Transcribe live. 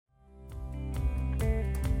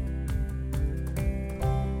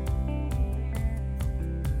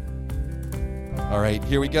All right,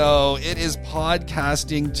 here we go. It is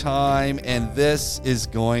podcasting time, and this is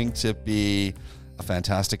going to be a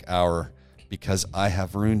fantastic hour because I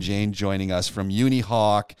have Varun Jain joining us from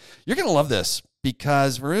UniHawk. You're going to love this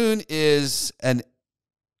because Varun is an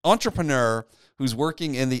entrepreneur who's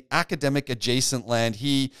working in the academic adjacent land.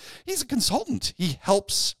 He's a consultant. He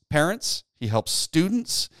helps parents, he helps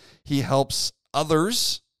students, he helps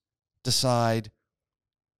others decide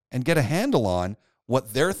and get a handle on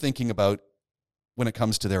what they're thinking about when it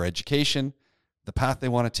comes to their education, the path they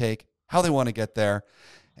want to take, how they want to get there.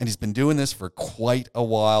 And he's been doing this for quite a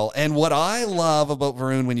while. And what I love about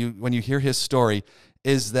Varun when you hear his story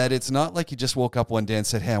is that it's not like he just woke up one day and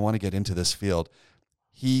said, hey, I want to get into this field.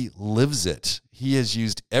 He lives it. He has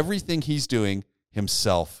used everything he's doing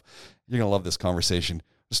himself. You're going to love this conversation.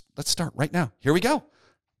 Let's start right now. Here we go.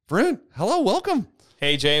 Varun, hello, welcome.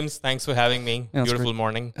 Hey, James. Thanks for having me. Yeah, beautiful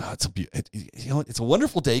morning. Oh, it's a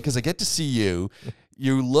wonderful day because I get to see you.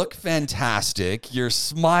 You look fantastic. You're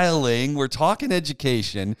smiling. We're talking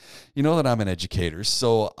education. You know that I'm an educator,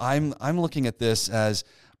 so I'm looking at this as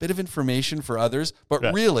a bit of information for others, but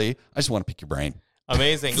really, I just want to pick your brain.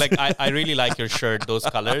 Amazing. Like, I really like your shirt, those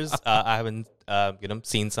colors. I haven't,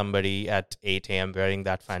 seen somebody at 8 a.m. wearing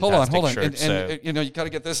that fantastic hold on. shirt. And you got to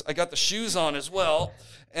get this. I got the shoes on as well.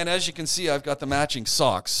 And as you can see, I've got the matching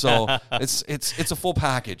socks. So it's a full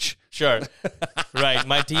package. Sure. Right.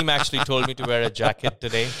 My team actually told me to wear a jacket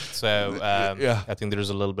today. So I think there's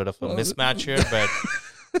a little bit of a mismatch here, but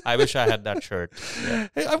I wish I had that shirt. Yeah.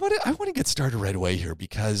 Hey, I want to get started right away here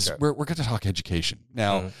because we're going to talk education.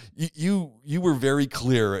 Now, you were very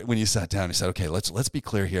clear when you sat down. You said, "Okay, let's be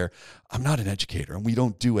clear here. I'm not an educator, and we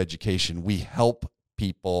don't do education. We help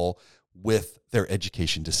people with their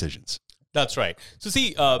education decisions." That's right. So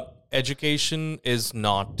see, education is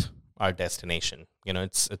not our destination. You know,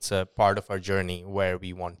 it's a part of our journey where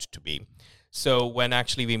we want to be. So when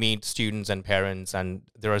actually we meet students and parents, and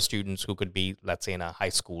there are students who could be, let's say, in a high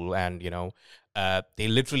school, and they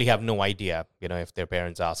literally have no idea. If their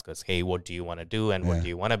parents ask us, "Hey, what do you want to do, and what do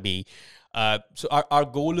you want to be?" So our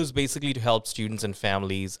goal is basically to help students and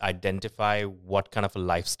families identify what kind of a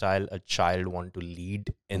lifestyle a child want to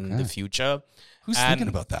lead in the future. Who's thinking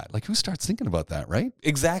about that? Like, who starts thinking about that, right?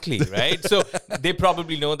 Exactly, right? So they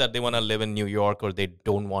probably know that they want to live in New York, or they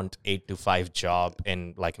don't want 8 to 5 job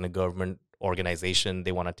in a government organization.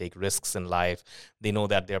 They want to take risks in life. They know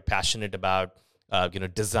that they're passionate about,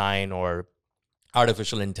 design or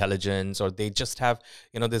artificial intelligence, or they just have,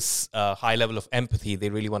 this high level of empathy. They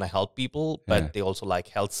really want to help people, but they also like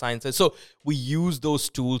health sciences. So we use those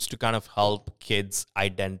tools to kind of help kids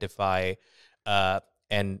identify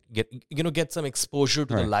and get some exposure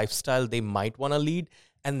to the lifestyle they might want to lead,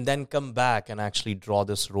 and then come back and actually draw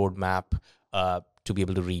this roadmap to be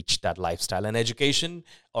able to reach that lifestyle. And education,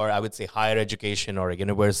 or I would say higher education, or a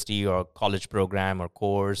university or college program or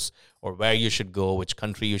course, or where you should go, which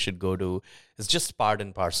country you should go to, is just part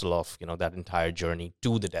and parcel of that entire journey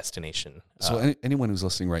to the destination. So anyone who's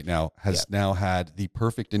listening right now has now had the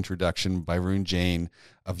perfect introduction by Varun Jain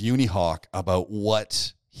of UniHawk about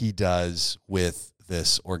what he does with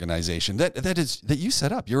this organization that you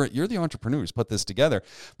set up. You're the entrepreneur who's put this together.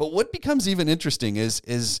 But what becomes even interesting is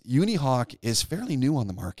UniHawk is fairly new on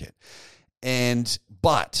the market. And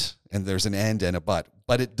there's an and a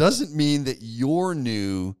but it doesn't mean that you're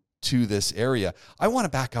new to this area. I want to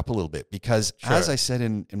back up a little bit because as I said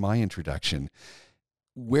in my introduction,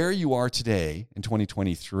 where you are today in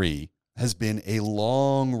 2023 has been a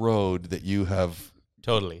long road that you have.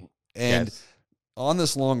 Totally. And on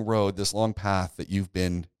this long road, this long path that you've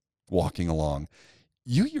been walking along,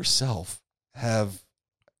 you yourself have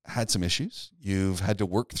had some issues. You've had to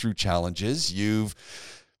work through challenges. You've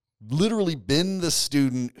literally been the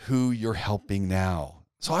student who you're helping now.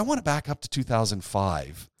 So I want to back up to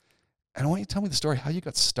 2005, and I want you to tell me the story, how you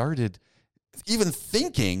got started, even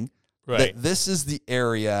thinking that this is the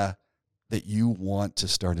area that you want to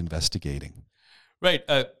start investigating. Right.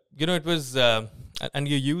 It was, and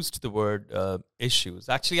you used the word issues.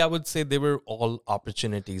 Actually, I would say they were all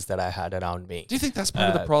opportunities that I had around me. Do you think that's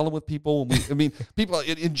part of the problem with people? People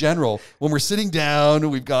in general, when we're sitting down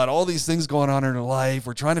and we've got all these things going on in our life,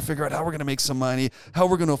 we're trying to figure out how we're going to make some money, how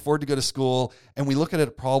we're going to afford to go to school, and we look at a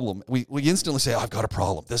problem, we instantly say, I've got a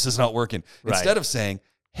problem. This is not working. Instead of saying,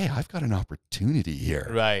 hey, I've got an opportunity here.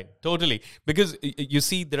 Right, totally. Because you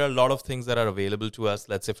see, there are a lot of things that are available to us.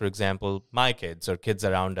 Let's say, for example, my kids or kids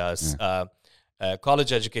around us,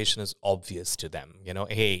 college education is obvious to them.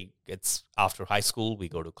 Hey, it's after high school, we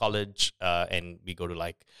go to college and we go to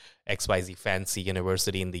like XYZ fancy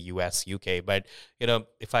university in the US, UK. But,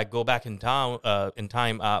 if I go back in time,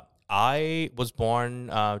 I was born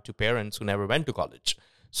to parents who never went to college.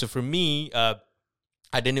 So for me, I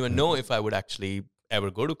didn't even know if I would actually ever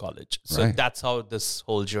go to college. So Right. that's how this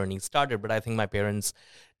whole journey started. But I think my parents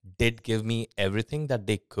did give me everything that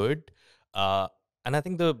they could. And I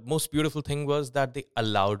think the most beautiful thing was that they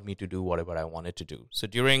allowed me to do whatever I wanted to do. So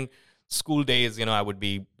during school days, I would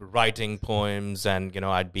be writing poems and,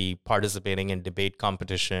 I'd be participating in debate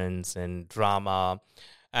competitions and drama.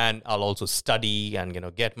 And I'll also study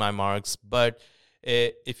and, get my marks. But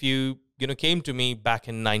if you came to me back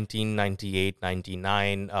in 1998,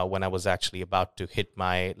 99, when I was actually about to hit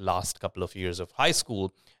my last couple of years of high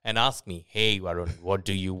school and asked me, hey, Varun, what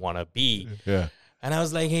do you want to be? Yeah. And I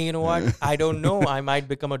was like, hey, you know what? I don't know. I might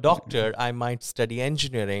become a doctor. I might study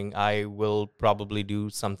engineering. I will probably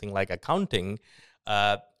do something like accounting.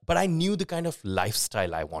 But I knew the kind of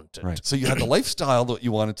lifestyle I wanted. Right. So you had the lifestyle that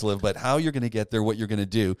you wanted to live, but how you're going to get there, what you're going to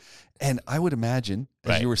do. And I would imagine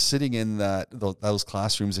as you were sitting in those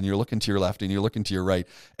classrooms and you're looking to your left and you're looking to your right,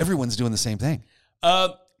 everyone's doing the same thing.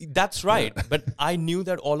 That's right. But I knew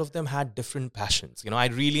that all of them had different passions. I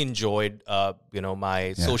really enjoyed,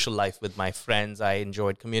 my social life with my friends. I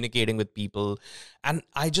enjoyed communicating with people. And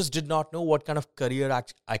I just did not know what kind of career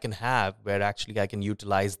I can have where actually I can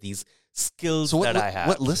utilize these skills that I have.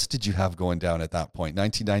 What list did you have going down at that point?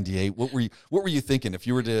 1998. What were you thinking if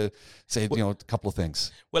you were to say, a couple of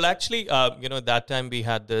things? Well, actually, that time we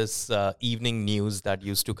had this evening news that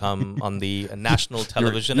used to come on the national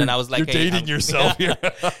television, and I was like, "You're dating yourself here."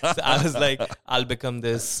 So I was like, I'll become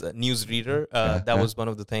this news reader. That was one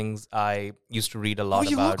of the things I used to read a lot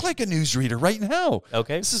about. You look like a news reader right now.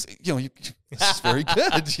 Okay, this is this is very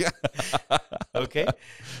good. Yeah. Okay.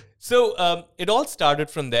 So it all started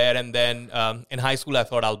from there. And then in high school, I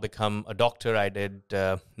thought I'll become a doctor. I did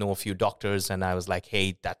know a few doctors, and I was like,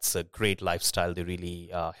 hey, that's a great lifestyle. They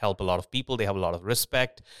really help a lot of people. They have a lot of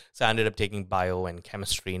respect. So I ended up taking bio and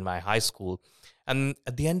chemistry in my high school. And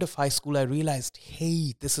at the end of high school, I realized,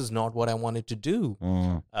 hey, this is not what I wanted to do.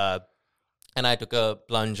 And I took a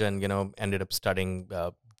plunge and, ended up studying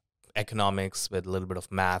economics with a little bit of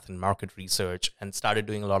math and market research, and started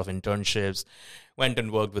doing a lot of internships, went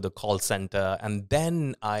and worked with a call center. And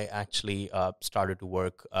then I actually started to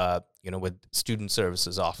work, with student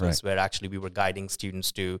services office, where actually we were guiding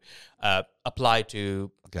students to apply to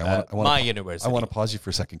my university. I want to pause you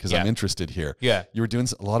for a second because I'm interested here. Yeah. You were doing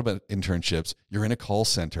a lot of internships. You're in a call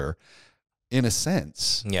center. In a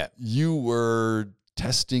sense, you were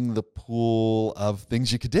testing the pool of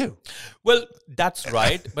things you could do. Well, that's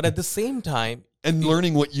right. But at the same time... And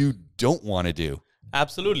learning what you don't want to do.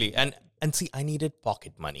 Absolutely. And see, I needed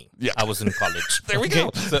pocket money. Yeah. I was in college. There we go.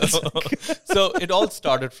 So it all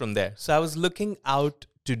started from there. So I was looking out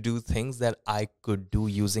to do things that I could do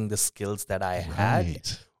using the skills that I had,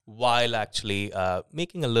 while actually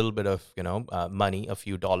making a little bit of, money, a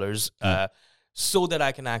few dollars, so that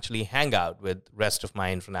I can actually hang out with rest of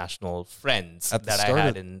my international friends that I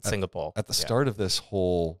had in Singapore. At the start of this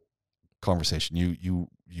whole conversation, you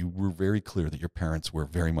were very clear that your parents were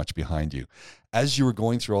very much behind you. As you were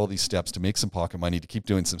going through all these steps to make some pocket money, to keep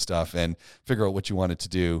doing some stuff and figure out what you wanted to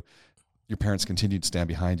do, your parents continued to stand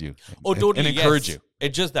behind you. Oh, totally. And encourage you.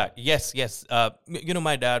 It's just that. Yes.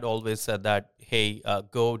 My dad always said that, hey,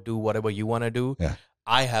 go do whatever you want to do. Yeah.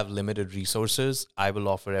 I have limited resources. I will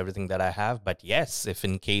offer everything that I have. But yes, if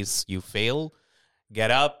in case you fail, get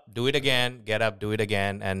up, do it again, get up, do it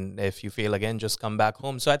again. And if you fail again, just come back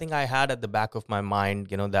home. So I think I had at the back of my mind,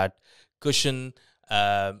 that cushion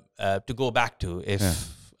to go back to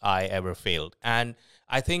if I ever failed. And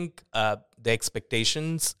I think the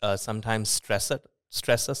expectations sometimes stress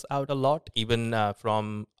us out a lot, even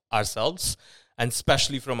from ourselves, and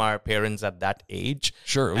especially from our parents at that age.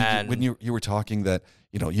 Sure. And when you were talking that,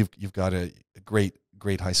 you've got a great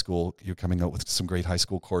high school, you're coming out with some great high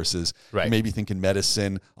school courses, right. Maybe thinking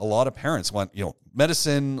medicine. A lot of parents want,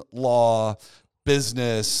 medicine, law,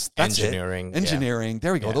 business, that's engineering. Engineering.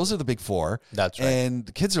 There we go. Yeah. Those are the big four. That's right. And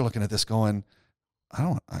the kids are looking at this going, I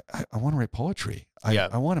want to write poetry.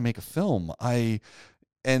 I want to make a film.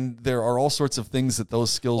 And there are all sorts of things that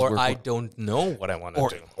those skills or I don't know what I want to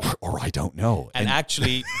do. Or I don't know. And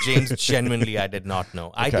actually, James, genuinely, I did not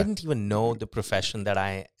know. I didn't even know the profession that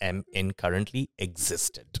I am in currently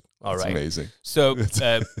existed. All right. Amazing. So that's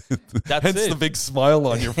hence it. the big smile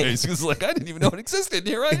on your face. It's like, I didn't even know it existed.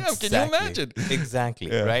 Here I am. Exactly. Can you imagine?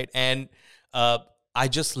 Exactly. Yeah. Right. And I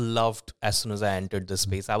just loved as soon as I entered the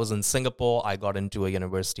space. I was in Singapore. I got into a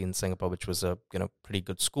university in Singapore, which was a pretty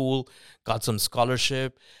good school, got some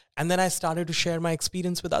scholarship. And then I started to share my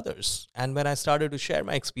experience with others. And when I started to share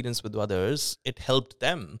my experience with others, it helped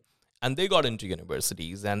them. and they got into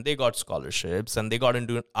universities and they got scholarships and they got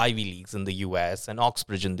into Ivy Leagues in the US and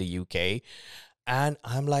Oxbridge in the UK. And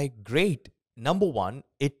I'm like, great. Number one,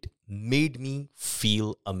 it made me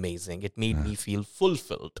feel amazing. It made me feel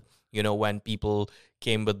fulfilled. When people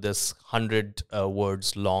came with this 100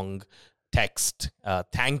 words long text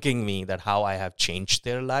thanking me that how I have changed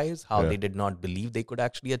their lives, how they did not believe they could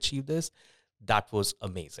actually achieve this, that was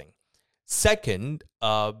amazing. Second,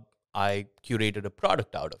 I curated a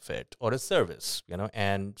product out of it or a service,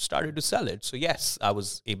 and started to sell it. So yes, I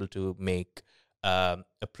was able to make a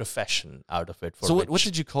profession out of it. So what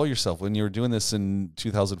did you call yourself when you were doing this in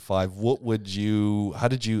 2005? How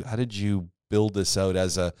did you build this out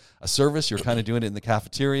as a service? You're kind of doing it in the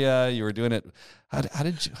cafeteria. You were doing it. How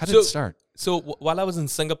did it start? So while I was in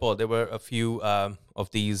Singapore, there were a few of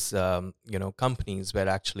these companies where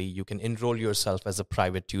actually you can enroll yourself as a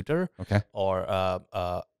private tutor, or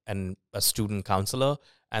a student counselor,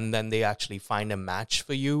 and then they actually find a match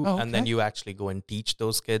for you, and then you actually go and teach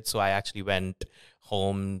those kids. So I actually went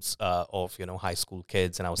homes of high school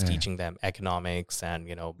kids, and I was teaching them economics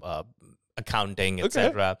and accounting,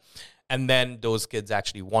 etc. And then those kids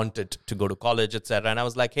actually wanted to go to college, etc. And I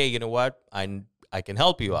was like, hey, you know what? I can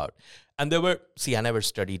help you out. And I never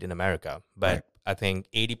studied in America, but I think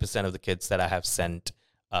 80% of the kids that I have sent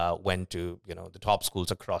went to, the top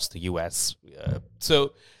schools across the US.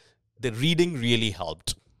 So the reading really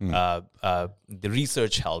helped. The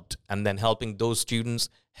research helped. And then helping those students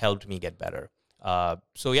helped me get better.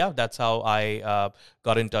 That's how I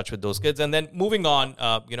got in touch with those kids. And then moving on,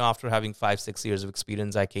 after having 5-6 years of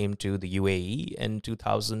experience, I came to the UAE in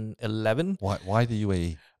 2011. Why the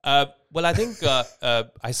UAE? Well, I think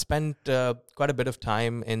I spent quite a bit of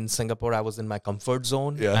time in Singapore. I was in my comfort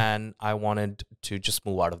zone, and I wanted to just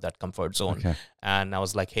move out of that comfort zone. And I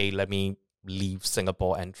was like, hey, let me leave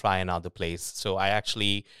Singapore and try another place. So I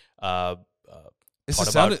actually... This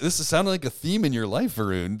is sounding like a theme in your life,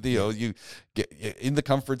 Varun. You get in the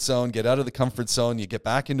comfort zone, get out of the comfort zone, you get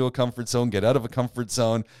back into a comfort zone, get out of a comfort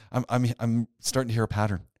zone. I'm starting to hear a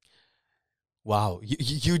pattern. Wow,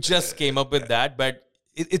 you just came up with that, but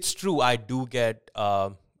it's true. I do get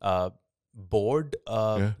bored,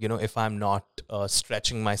 if I'm not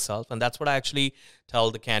stretching myself, and that's what I actually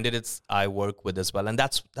tell the candidates I work with as well. And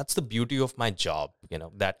that's the beauty of my job,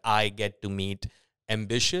 that I get to meet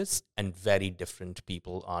ambitious and very different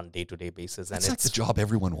people on day-to-day basis. And it's like the job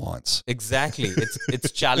everyone wants. Exactly.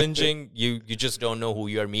 It's challenging. You just don't know who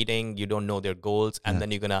you're meeting. You don't know their goals, and then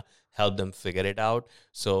you're gonna help them figure it out.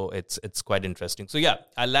 So it's quite interesting. So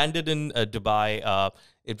I landed in Dubai.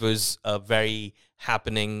 It was a very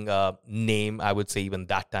happening name, I would say. Even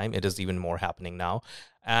that time, it is even more happening now.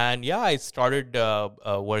 And I started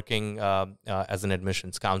working as an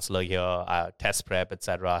admissions counselor here, test prep,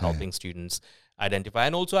 etc., helping students identify.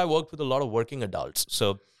 And also I worked with a lot of working adults.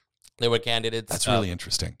 So there were candidates. That's really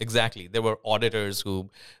interesting. Exactly. There were auditors who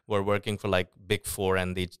were working for like Big Four,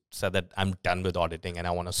 and they said that I'm done with auditing and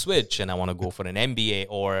I want to switch and I want to go for an MBA,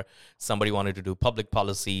 or somebody wanted to do public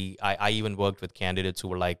policy. I even worked with candidates who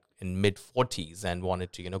were like in mid-40s and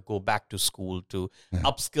wanted to, go back to school to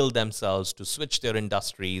upskill themselves, to switch their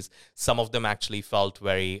industries. Some of them actually felt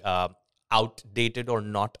very outdated or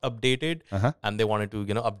not updated, and they wanted to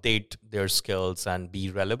update their skills and be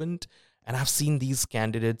relevant. And I've seen these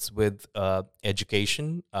candidates with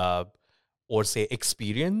education or say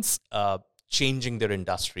experience changing their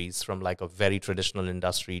industries from like a very traditional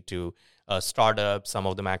industry to a startup. Some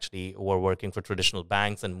of them actually were working for traditional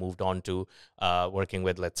banks and moved on to working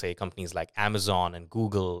with, let's say, companies like Amazon and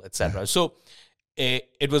Google, etc. So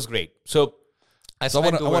it was great. So I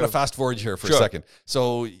want to fast forward here for a second.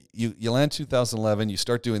 So you land 2011, you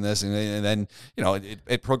start doing this, and then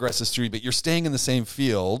it progresses through, but you're staying in the same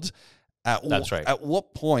field. That's right. At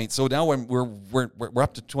what point? So now we're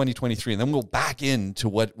up to 2023, and then we'll go back into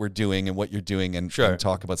what we're doing and what you're doing, and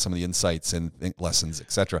talk about some of the insights and lessons,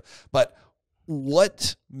 etc. But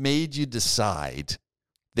what made you decide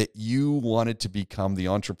that you wanted to become the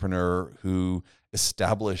entrepreneur who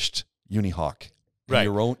established UniHawk? Right.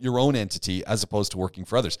 Your own entity, as opposed to working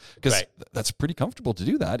for others, because that's pretty comfortable to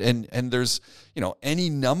do that. And there's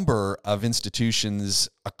any number of institutions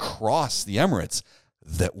across the Emirates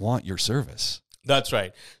that want your service. That's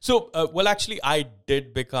right. So, actually, I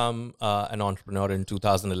did become an entrepreneur in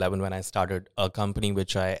 2011 when I started a company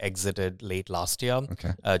which I exited late last year,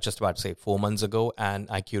 just about, say, 4 months ago, and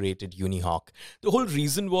I curated UniHawk. The whole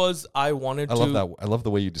reason was I wanted to... love that. I love the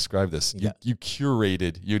way you describe this. You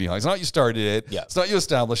curated UniHawk. It's not you started it. Yeah. It's not you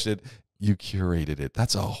established it. You curated it.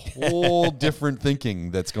 That's a whole different thinking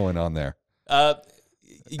that's going on there.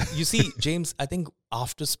 You see, James, I think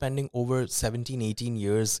after spending over 17, 18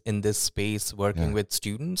 years in this space working with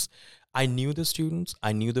students, I knew the students,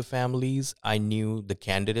 I knew the families, I knew the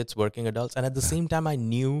candidates, working adults, and at the same time, I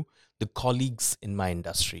knew the colleagues in my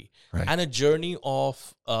industry. Right. And a journey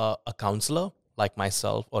of a counselor like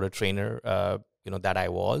myself or a trainer, that I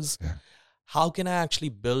was. Yeah. How can I actually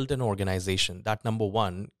build an organization that, number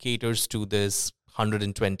one, caters to this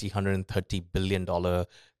 120, $130 billion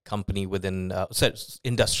company within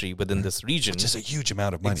industry within this region? Which is a huge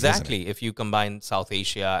amount of money. Exactly. Isn't it? If you combine South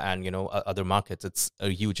Asia and, other markets, it's a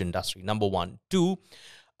huge industry. Number one. Two,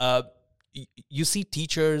 you see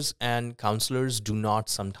teachers and counselors do not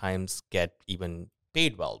sometimes get even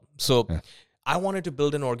paid well. So I wanted to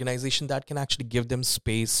build an organization that can actually give them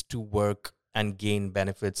space to work and gain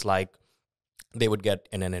benefits like they would get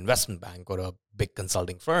in an investment bank or a big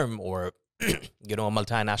consulting firm or a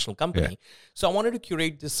multinational company. Yeah. So I wanted to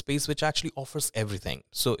curate this space which actually offers everything.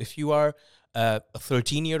 So if you are a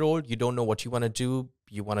 13-year-old, you don't know what you want to do,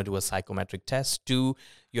 you want to do a psychometric test. Two,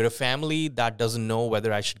 you're a family that doesn't know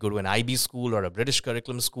whether I should go to an IB school or a British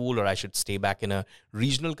curriculum school or I should stay back in a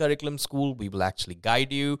regional curriculum school, we will actually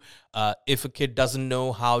guide you. If a kid doesn't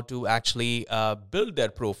know how to actually build their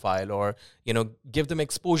profile or, give them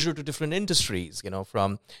exposure to different industries,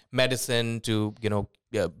 from medicine to,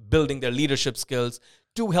 building their leadership skills,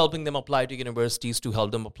 to helping them apply to universities, to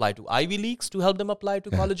help them apply to Ivy Leagues, to help them apply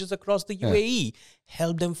to colleges across the UAE,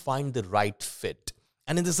 help them find the right fit.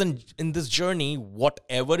 And in this journey,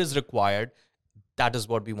 whatever is required, that is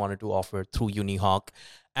what we wanted to offer through UniHawk,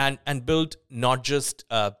 and build not just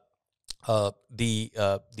the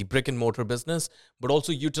brick and mortar business, but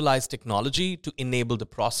also utilize technology to enable the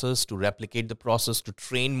process, to replicate the process, to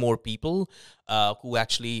train more people who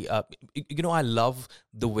actually, I love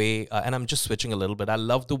the way, and I'm just switching a little bit, I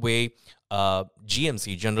love the way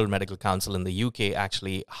GMC, General Medical Council in the UK,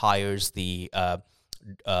 actually hires the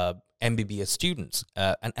MBBS students,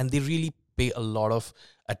 and they really pay a lot of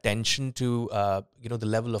attention to the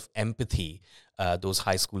level of empathy those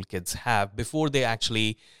high school kids have before they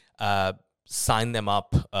actually sign them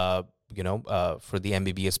up for the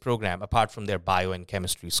MBBS program, apart from their bio and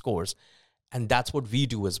chemistry scores. And that's what we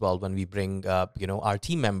do as well when we bring our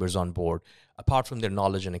team members on board. Apart from their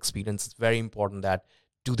knowledge and experience, it's very important that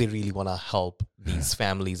do they really want to help these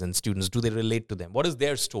families and students? Do they relate to them? What is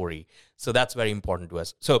their story? So that's very important to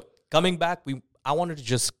us. So coming back, I wanted to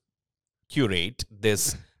just curate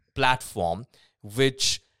this platform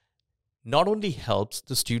which not only helps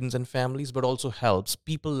the students and families, but also helps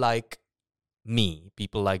people like me,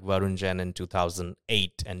 people like Varun Jain in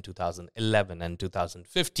 2008 and 2011 and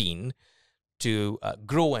 2015 to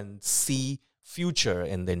grow and see future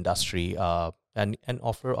in the industry and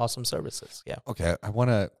offer awesome services. Yeah. Okay, I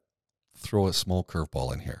want to throw a small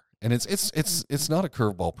curveball in here, and it's not a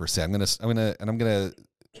curveball per se. I'm gonna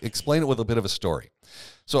explain it with a bit of a story.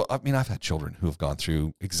 So I mean, I've had children who have gone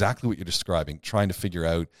through exactly what you're describing, trying to figure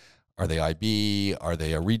out, are they IB? Are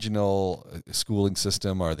they a regional schooling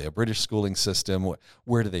system? Are they a British schooling system?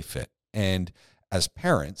 Where do they fit? And as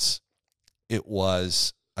parents, it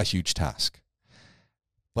was a huge task.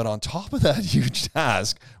 But on top of that huge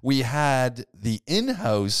task, we had the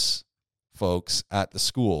in-house folks at the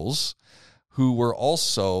schools who were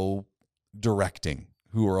also directing,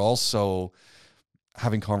 who were also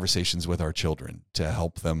having conversations with our children to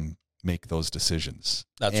help them make those decisions.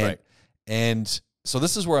 That's right. And so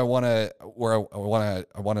this is where I want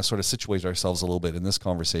to sort of situate ourselves a little bit in this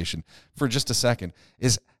conversation for just a second.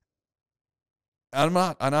 I'm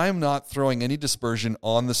not throwing any dispersion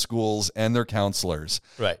on the schools and their counselors.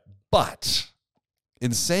 Right. But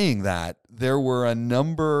in saying that, there were a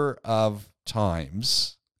number of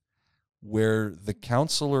times where the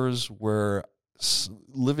counselors were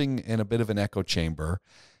living in a bit of an echo chamber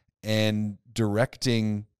and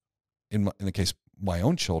directing, in the case of my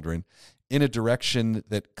own children, in a direction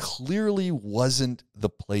that clearly wasn't the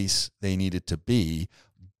place they needed to be,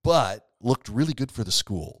 but looked really good for the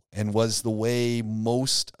school and was the way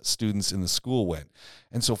most students in the school went.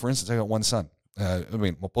 And so, for instance, I got one son.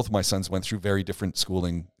 Both of my sons went through very different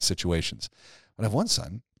schooling situations. But I have one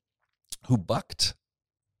son who bucked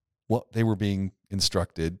what they were being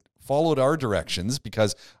instructed, followed our directions,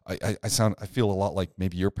 because I feel a lot like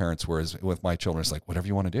maybe your parents were with my children. It's like, whatever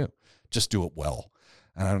you want to do, just do it well.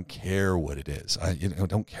 And I don't care what it is. I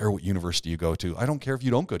don't care what university you go to. I don't care if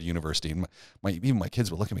you don't go to university. And even my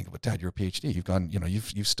kids would look at me and go, "But Dad, you're a PhD. You've gone,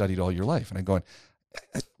 you've studied all your life." And I'm going,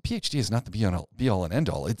 PhD is not the be all and end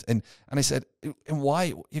all. And I said, and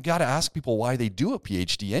why? You got to ask people why they do a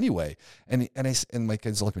PhD anyway. And my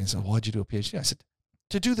kids look at me and said, "Why'd you do a PhD?" I said,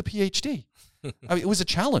 "To do the PhD." I mean, it was a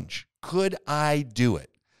challenge. Could I do it?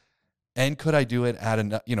 And could I do it at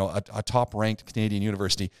a top-ranked Canadian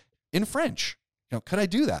university in French? Could I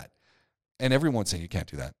do that? And everyone would say, you can't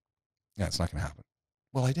do that. Yeah, it's not going to happen.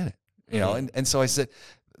 Well, I did it. And so I said,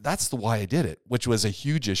 that's why I did it, which was a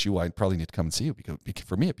huge issue. I probably need to come and see you, because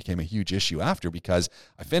for me, it became a huge issue after, because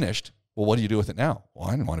I finished. Well, what do you do with it now? Well,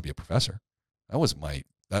 I didn't want to be a professor. That was I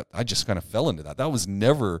just kind of fell into that. That was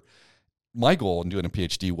never my goal in doing a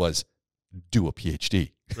PhD, was do a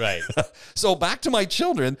PhD. Right. So back to my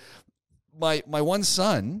children, my one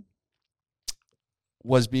son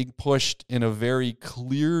was being pushed in a very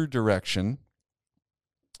clear direction,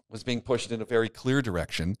 to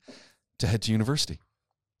head to university.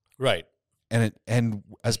 Right. And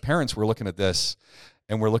as parents, we're looking at this,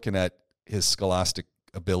 and we're looking at his scholastic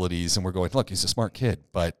abilities, and we're going, look, he's a smart kid,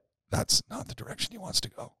 but that's not the direction he wants to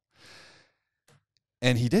go.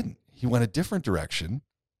 And he didn't. He went a different direction,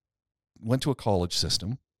 went to a college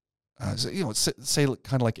system, say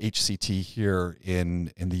kind of like HCT here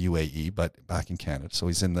in the UAE, but back in Canada. So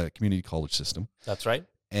he's in the community college system. That's right.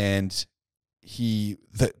 And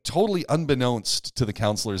totally unbeknownst to the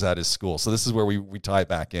counselors at his school. So this is where we tie it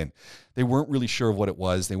back in. They weren't really sure of what it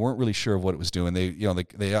was. They weren't really sure of what it was doing.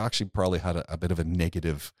 They actually probably had a bit of a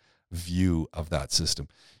negative view of that system.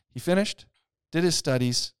 He finished, did his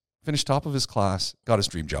studies, finished top of his class, got his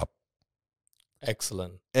dream job.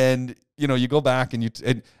 Excellent. And you go back and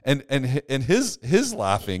his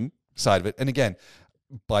laughing side of it. And again,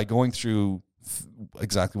 by going through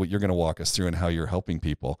exactly what you're going to walk us through and how you're helping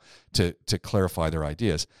people to clarify their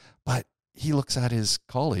ideas. But he looks at his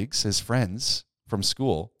colleagues, his friends from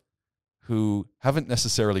school, who haven't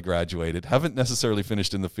necessarily graduated, haven't necessarily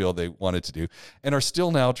finished in the field they wanted to do, and are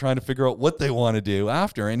still now trying to figure out what they want to do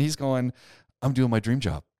after. And he's going, I'm doing my dream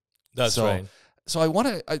job. That's right. So I want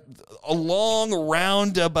a long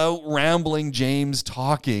roundabout rambling James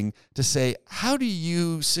talking to say, how do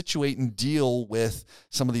you situate and deal with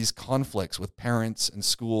some of these conflicts with parents and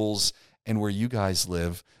schools and where you guys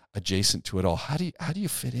live adjacent to it all? How do you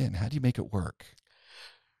fit in? How do you make it work?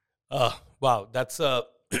 Wow, that's I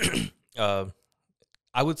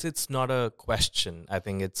would say it's not a question. I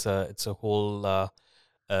think it's a whole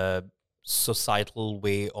societal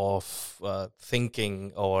way of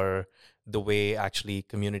thinking, or the way actually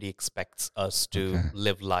community expects us to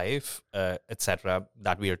live life, etc.,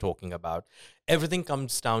 that we are talking about. Everything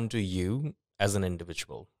comes down to you as an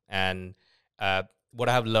individual. And what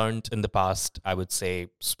I have learned in the past, I would say,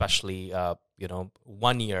 especially,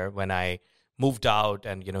 1 year when I moved out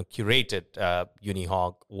and, curated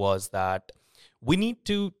UniHawk, was that we need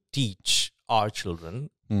to teach our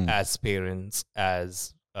children as parents,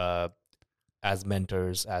 as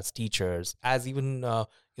mentors, as teachers, as even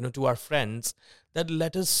to our friends, that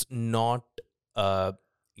let us not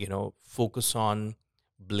focus on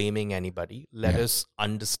blaming anybody. Let us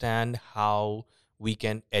understand how we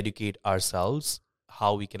can educate ourselves,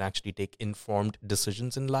 how we can actually take informed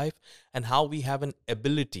decisions in life, and how we have an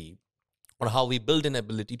ability, or how we build an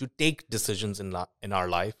ability to take decisions in our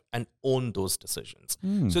life and own those decisions.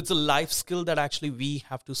 So it's a life skill that actually we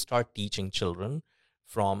have to start teaching children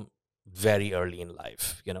from very early in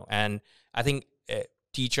life, and I think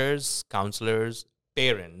teachers, counselors,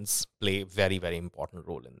 parents play a very, very important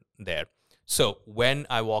role in there. So when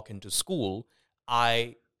I walk into school,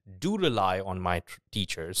 I do rely on my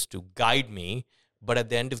teachers to guide me, but at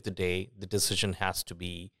the end of the day, the decision has to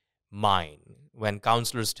be mine. When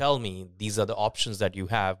counselors tell me these are the options that you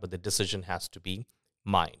have, but the decision has to be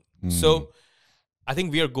mine. So I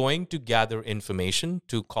think we are going to gather information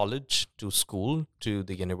to college, to school, to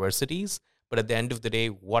the universities. But at the end of the day,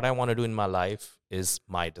 what I want to do in my life is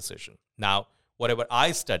my decision. Now, whatever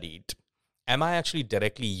I studied, am I actually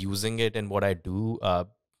directly using it in what I do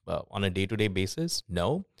on a day-to-day basis?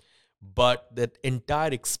 No. But that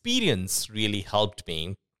entire experience really helped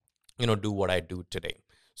me, do what I do today.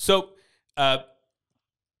 So I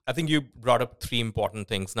think you brought up three important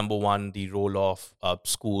things. Number one, the role of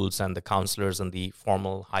schools and the counselors and the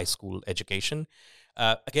formal high school education.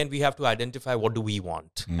 Again, we have to identify what do we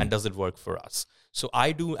want and does it work for us. So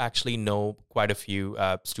I do actually know quite a few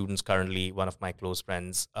students currently. One of my close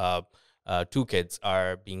friends, 2 kids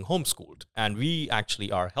are being homeschooled, and we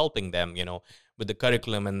actually are helping them, with the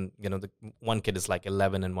curriculum. And, the one kid is like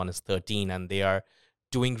 11 and one is 13, and they are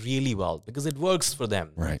doing really well because it works for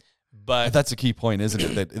them. Right. But that's a key point, isn't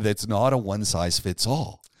it? That it's not a one size fits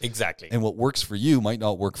all. Exactly. And what works for you might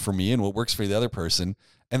not work for me, and what works for the other person.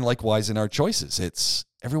 And likewise in our choices,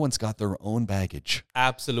 everyone's got their own baggage.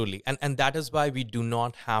 Absolutely. And that is why we do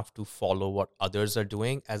not have to follow what others are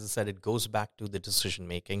doing. As I said, it goes back to the decision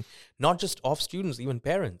making, not just of students, even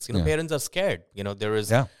parents. Parents are scared.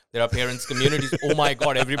 There are parents communities. Oh my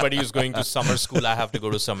God, everybody is going to summer school. I have to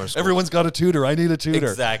go to summer school. Everyone's got a tutor. I need a tutor.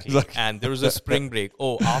 Exactly. And there is a spring break.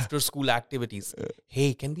 Oh, after school activities.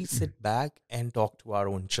 Hey, can we sit back and talk to our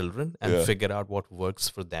own children and figure out what works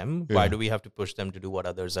for them? Why do we have to push them to do what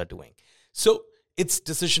others are doing? So it's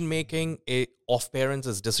decision-making of parents,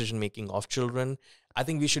 it's decision-making of children. I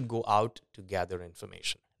think we should go out to gather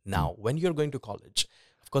information. Now, when you're going to college,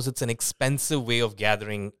 of course, it's an expensive way of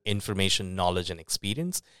gathering information, knowledge, and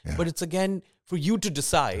experience. Yeah. But it's, again, for you to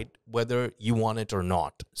decide whether you want it or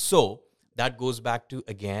not. So that goes back to,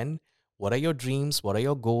 again, what are your dreams? What are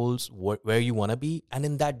your goals? Where you want to be? And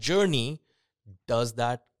in that journey, does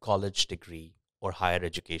that college degree or higher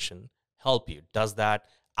education help you? Does that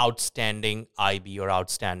outstanding IB or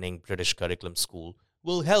outstanding British curriculum school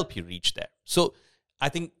will help you reach there? So I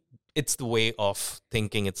think it's the way of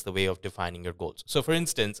thinking. It's the way of defining your goals. So for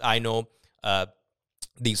instance, I know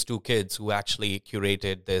these two kids who actually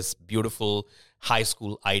curated this beautiful high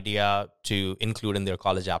school idea to include in their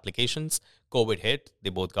college applications. COVID hit, they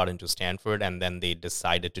both got into Stanford, and then they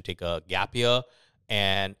decided to take a gap year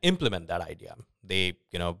and implement that idea. They,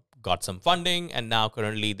 got some funding, and now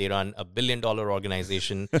currently they run $1 billion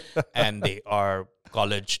organization and they are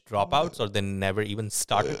college dropouts, or they never even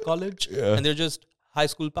started college, and they're just high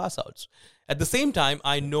school passouts. At the same time,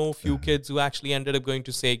 I know a few kids who actually ended up going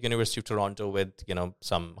to, say, University of Toronto with,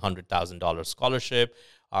 some $100,000 scholarship,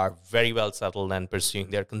 are very well settled and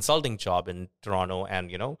pursuing their consulting job in Toronto and,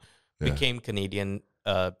 became Canadian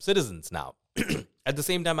citizens now. At the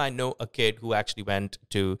same time, I know a kid who actually went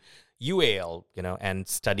to UAL, and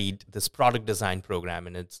studied this product design program,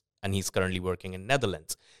 and he's currently working in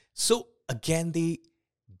Netherlands. So again, they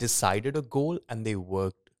decided a goal and they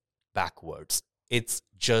worked backwards. It's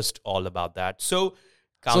just all about that. So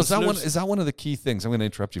is that one of the key things? I'm going to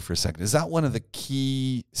interrupt you for a second. Is that one of the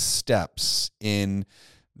key steps in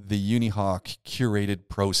the UniHawk curated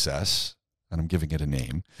process? And I'm giving it a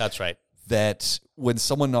name. That's right. That when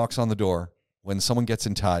someone knocks on the door, when someone gets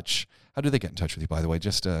in touch, how do they get in touch with you, by the way?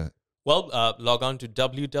 Just log on to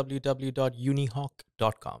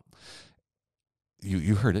www.unihawk.com.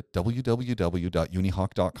 You heard it,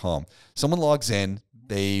 www.unihawk.com. Someone logs in,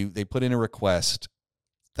 they put in a request.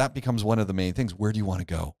 That becomes one of the main things. Where do you want to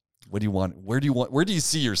go? What do you want? Where do you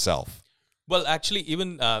see yourself? Well, actually,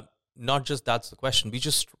 even not just that's the question. We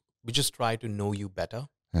just try to know you better.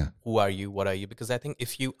 Yeah. Who are you? What are you? Because I think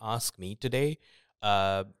if you ask me today,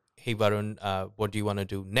 hey, Varun, what do you want to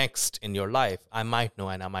do next in your life? I might know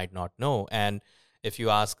and I might not know. And if you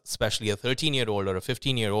ask, especially a 13-year-old or a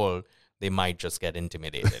 15-year-old, they might just get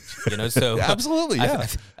intimidated, So yeah, absolutely, yeah.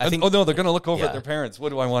 I think. Oh no, they're going to look over at their parents. What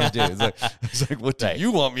do I want to do? It's like what do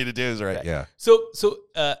you want me to do? Is right. Yeah. So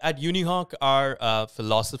at UniHawk, our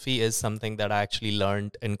philosophy is something that I actually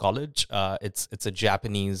learned in college. It's a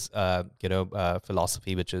Japanese,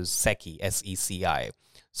 philosophy, which is SECI, SECI.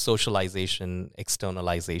 Socialization,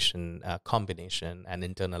 externalization, combination, and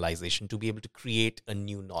internalization to be able to create a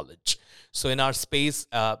new knowledge. So in our space,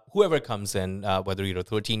 whoever comes in, whether you're a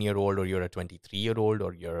 13-year-old or you're a 23-year-old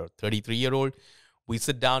or you're a 33-year-old, we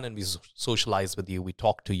sit down and we socialize with you, we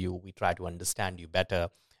talk to you, we try to understand you better.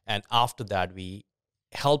 And after that, we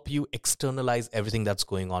help you externalize everything that's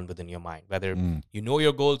going on within your mind, whether you know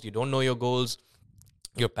your goals, you don't know your goals,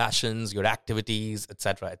 your passions, your activities,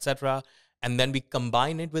 etc., etc. And then we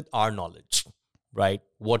combine it with our knowledge, right?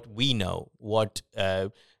 What we know, what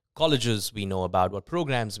colleges we know about, what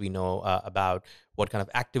programs we know about, what kind of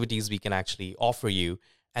activities we can actually offer you.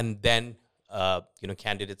 And then,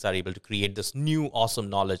 candidates are able to create this new awesome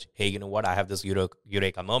knowledge. Hey, you know what? I have this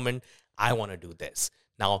eureka moment. I want to do this.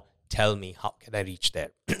 Now, tell me, how can I reach there?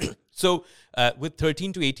 So with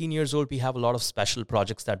 13 to 18 years old, we have a lot of special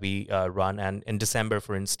projects that we run. And in December,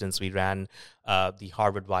 for instance, we ran the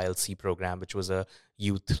Harvard YLC program, which was a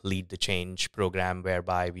Youth Lead the Change program,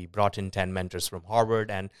 whereby we brought in 10 mentors from Harvard.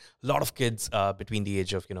 And a lot of kids between the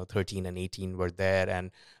age of 13 and 18 were there.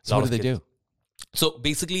 And so what did they do? So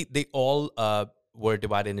basically, they all were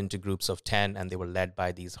divided into groups of 10, and they were led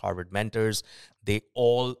by these Harvard mentors. They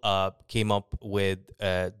all came up with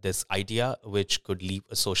this idea which could leave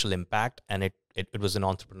a social impact, and it was an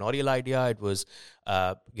entrepreneurial idea. It was,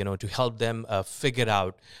 to help them figure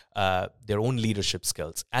out their own leadership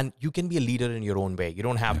skills. And you can be a leader in your own way. You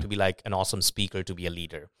don't have to be like an awesome speaker to be a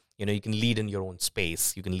leader. You can lead in your own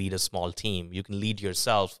space. You can lead a small team. You can lead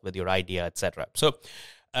yourself with your idea, etc. So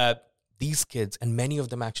these kids, and many of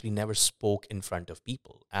them actually never spoke in front of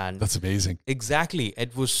people. And That's amazing. exactly,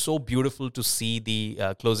 it was so beautiful to see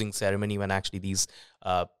the closing ceremony when actually these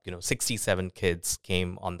 67 kids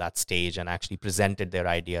came on that stage and actually presented their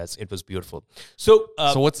ideas. It was beautiful. So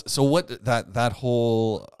that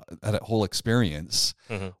whole experience,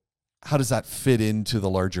 how does that fit into the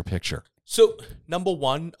larger picture? So number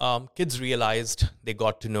one, kids realized they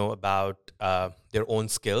got to know about their own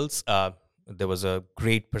skills. There was a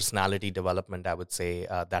great personality development, I would say,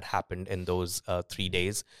 that happened in those 3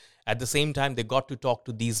 days. At the same time, they got to talk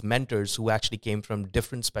to these mentors who actually came from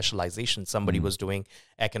different specializations. Somebody was doing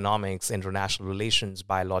economics, international relations,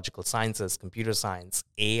 biological sciences, computer science,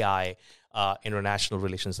 AI, international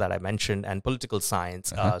relations that I mentioned, and political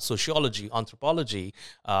science, sociology, anthropology.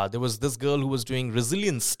 There was this girl who was doing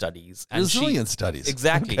resilience studies. And Studies.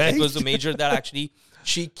 Exactly. Okay. It was a major that actually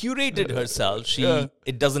she curated herself.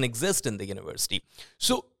 It doesn't exist in the university.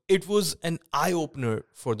 So it was an eye-opener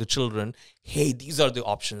for the children. Hey, these are the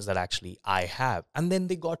options that actually I have. And then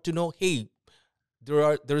they got to know, hey,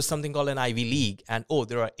 there is something called an Ivy League, and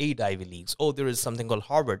there are 8 Ivy Leagues. There is something called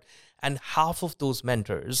Harvard. And half of those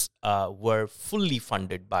mentors were fully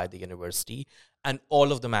funded by the university, and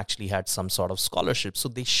all of them actually had some sort of scholarship. So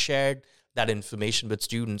they shared that information with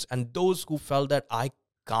students. And those who felt that I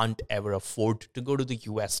can't ever afford to go to the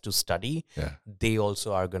US to study, they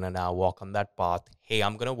also are going to now walk on that path. Hey,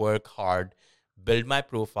 I'm going to work hard, build my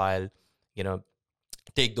profile,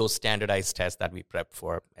 take those standardized tests that we prep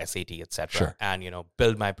for, SAT, etc., and,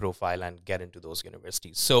 build my profile and get into those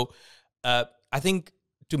universities. So I think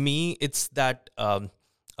to me, it's that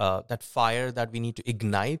that fire that we need to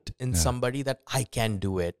ignite in somebody, that I can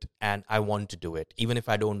do it and I want to do it. Even if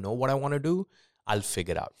I don't know what I want to do, I'll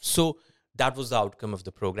figure it out. So that was the outcome of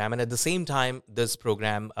the program. And at the same time, this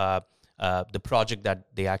program, the project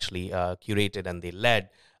that they actually curated and they led,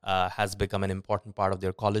 has become an important part of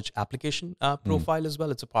their college application profile as well.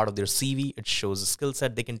 It's a part of their CV. It shows a skill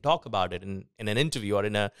set. They can talk about it in an interview or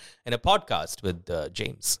in a podcast with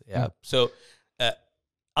James. So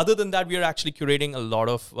other than that, we are actually curating a lot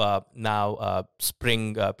of now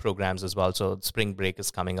spring programs as well. So spring break is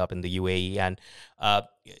coming up in the UAE, and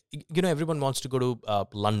everyone wants to go to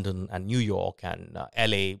London and New York and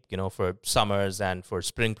LA, for summers and for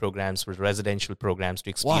spring programs, for residential programs to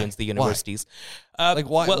experience the universities.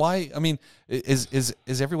 Why? I mean, is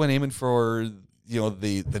everyone aiming for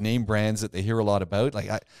the name brands that they hear a lot about? Like,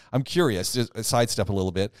 I'm curious, just sidestep a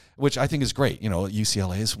little bit, which I think is great.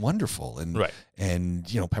 UCLA is wonderful, and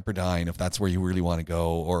Pepperdine, if that's where you really want to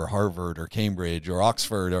go, or Harvard or Cambridge or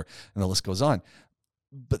Oxford, and the list goes on.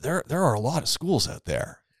 But there are a lot of schools out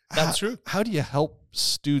there. That's true. How do you help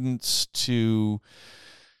students to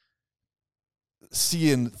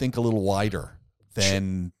see and think a little wider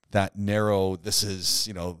than that narrow? This is,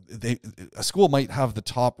 a school might have the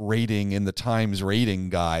top rating in the Times rating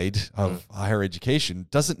guide of higher education.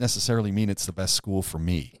 Doesn't necessarily mean it's the best school for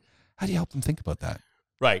me. How do you help them think about that?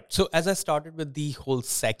 Right. So as I started with the whole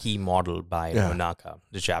Seki model by Nonaka,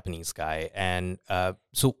 the Japanese guy, and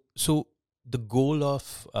so the goal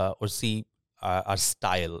of our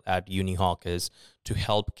style at UniHawk is to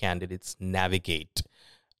help candidates navigate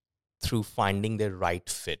through finding their right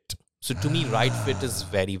fit. So to me, right fit is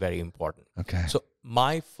very, very important. Okay. So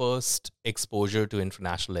my first exposure to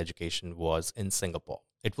international education was in Singapore.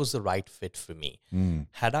 It was the right fit for me.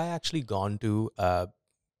 Had I actually gone to,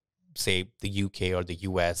 say, the UK or the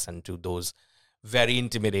US and to those very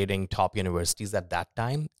intimidating top universities at that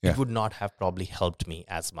time, it would not have probably helped me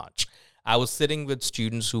as much. I was sitting with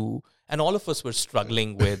students who, and all of us were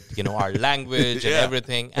struggling with, our language and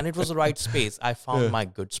everything. And it was the right space. I found my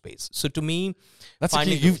good space. So to me, that's a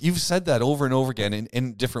key. You've said that over and over again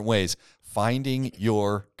in different ways. Finding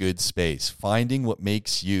your good space, finding what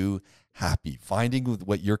makes you happy, finding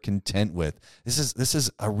what you're content with. This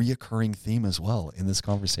is a reoccurring theme as well in this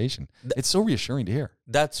conversation. It's so reassuring to hear.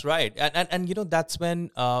 That's right. And that's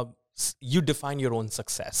when you define your own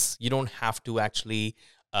success. You don't have to actually...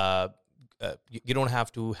 you don't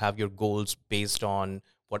have to have your goals based on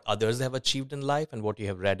what others have achieved in life and what you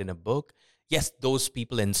have read in a book. Yes, those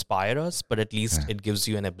people inspire us, but at least it gives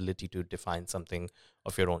you an ability to define something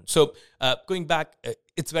of your own. So going back,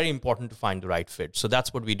 it's very important to find the right fit. So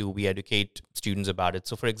that's what we do. We educate students about it.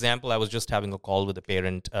 So for example, I was just having a call with a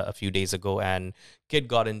parent a few days ago, and kid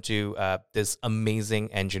got into this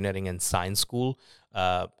amazing engineering and science school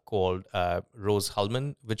called Rose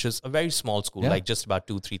Hulman, which is a very small school, like just about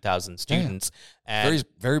 2,000-3,000 students. And very,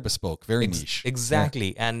 very bespoke, very niche.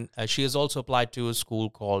 Exactly. And she has also applied to a school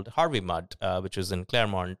called Harvey Mudd, which is in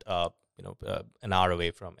Claremont, an hour away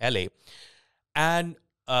from LA. And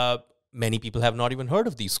many people have not even heard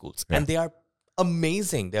of these schools. And they are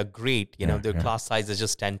amazing. They're great. Their class size is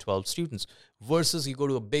just 10, 12 students versus you go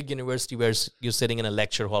to a big university where you're sitting in a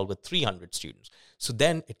lecture hall with 300 students. So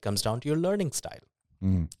then it comes down to your learning style.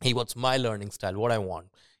 Hey, what's my learning style? What I want?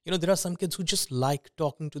 There are some kids who just like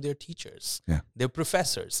talking to their teachers. They're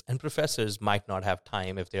professors, and professors might not have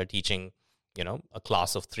time if they're teaching, a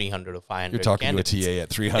class of 300 or 500 You're talking candidates. to a TA at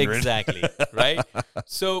 300. Exactly, right?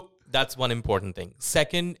 So that's one important thing.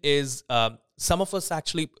 Second is some of us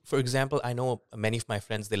actually, for example, I know many of my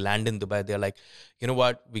friends, they land in Dubai. They're like, you know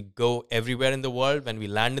what? We go everywhere in the world. When we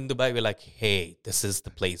land in Dubai, we're like, hey, this is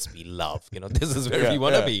the place we love. This is where we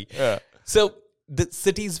want to be. So the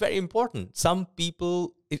city is very important. Some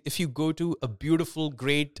people, if you go to a beautiful,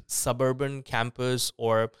 great suburban campus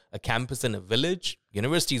or a campus in a village,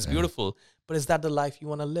 university is beautiful, but is that the life you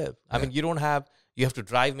want to live? I mean, you have to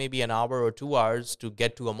drive maybe an hour or 2 hours to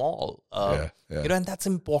get to a mall. And that's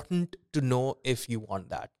important to know if you want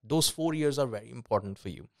that. Those 4 years are very important for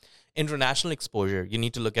you. International exposure, you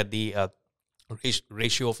need to look at the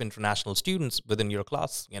ratio of international students within your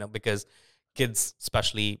class, because kids,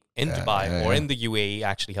 especially in Dubai or in the UAE,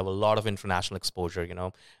 actually have a lot of international exposure.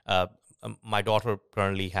 My daughter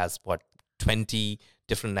currently has 20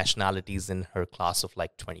 different nationalities in her class of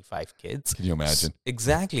like 25 kids. Can you imagine?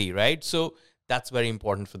 Exactly, right? So that's very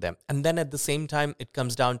important for them. And then at the same time, it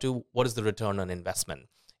comes down to what is the return on investment?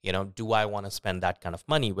 Do I want to spend that kind of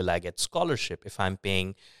money? Will I get scholarship? If I'm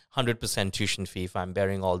paying 100% tuition fee, if I'm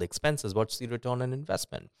bearing all the expenses, what's the return on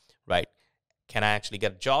investment, right? Can I actually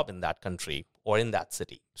get a job in that country or in that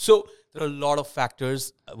city? So there are a lot of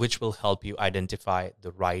factors which will help you identify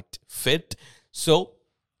the right fit. So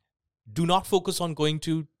do not focus on going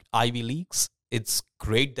to Ivy Leagues. It's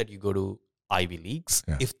great that you go to Ivy Leagues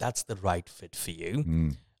if that's the right fit for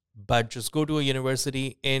you. But just go to a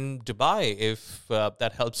university in Dubai if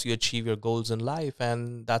that helps you achieve your goals in life,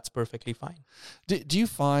 and that's perfectly fine. Do you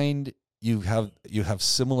find you have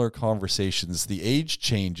similar conversations? The age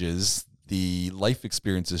changes, the life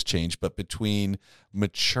experiences change, but between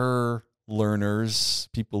mature learners,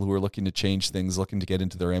 people who are looking to change things, looking to get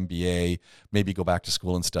into their MBA, maybe go back to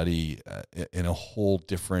school and study in a whole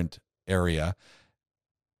different area,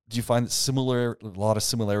 do you find a lot of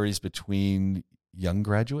similarities between young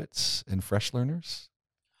graduates and fresh learners?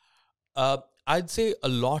 I'd say a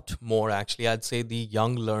lot more, actually. I'd say the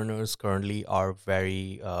young learners currently are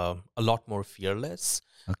a lot more fearless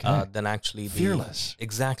than actually fearless.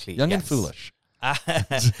 Exactly. Young and foolish.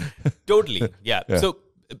 Totally. Yeah. So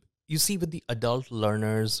you see with the adult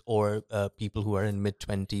learners or people who are in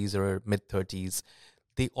mid-20s or mid-30s,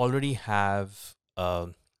 they already have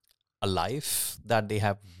a life that they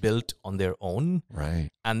have built on their own. Right.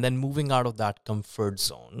 And then moving out of that comfort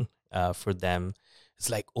zone for them, it's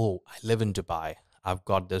like, oh, I live in Dubai. I've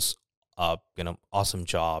got this, awesome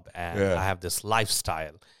job and I have this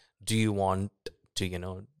lifestyle. Do you want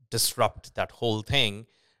to, disrupt that whole thing,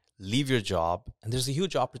 leave your job? And there's a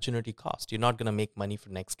huge opportunity cost. You're not going to make money for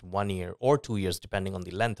next 1 year or 2 years, depending on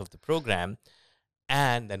the length of the program.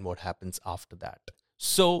 And then what happens after that?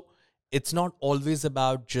 So it's not always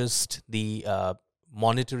about just the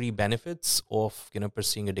monetary benefits of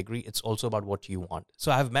pursuing a degree. It's also about what you want.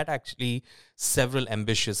 So I've met actually several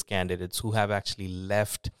ambitious candidates who have actually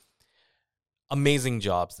left amazing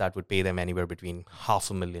jobs that would pay them anywhere between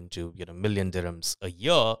 $500,000 to $1 million dirhams a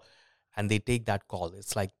year, and they take that call.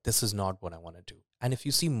 It's like, this is not what I want to do. And if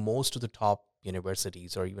you see most of the top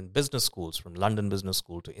universities or even business schools, from London Business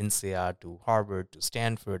School to INSEAD to Harvard to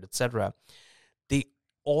Stanford, etc., they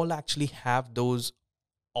all actually have those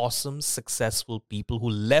awesome, successful people who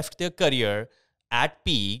left their career at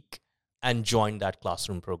peak and joined that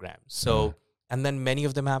classroom program. So, and then many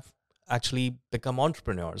of them have actually become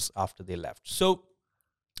entrepreneurs after they left. So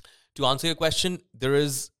to answer your question, there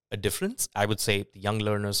is a difference. I would say the young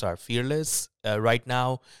learners are fearless right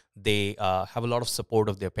now. They have a lot of support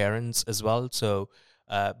of their parents as well. So,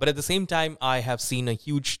 but at the same time, I have seen a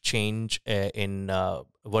huge change in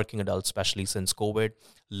working adults, especially since COVID.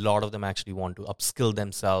 A lot of them actually want to upskill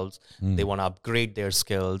themselves. They want to upgrade their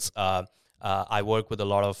skills. I work with a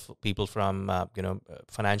lot of people from,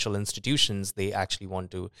 financial institutions. They actually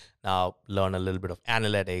want to now learn a little bit of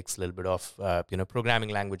analytics, a little bit of, programming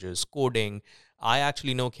languages, coding. I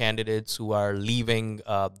actually know candidates who are leaving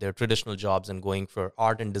their traditional jobs and going for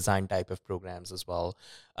art and design type of programs as well.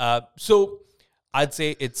 So I'd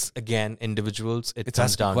say it's, again, individuals. It's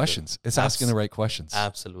asking questions. It's asking the right questions.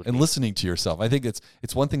 Absolutely. And listening to yourself. I think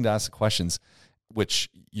it's one thing to ask the questions, which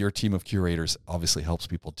your team of curators obviously helps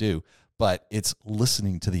people do, but it's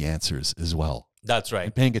listening to the answers as well. That's right.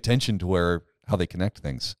 And paying attention to how they connect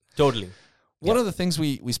things. Totally. One of the things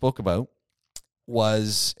we spoke about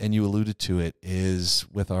was, and you alluded to it, is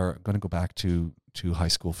with our, going to go back to high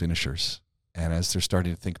school finishers. And as they're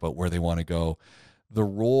starting to think about where they want to go, the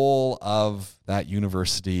role of that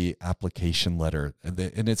university application letter, and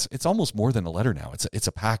it's almost more than a letter now. It's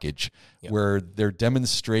a package where they're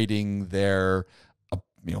demonstrating their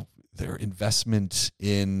their investment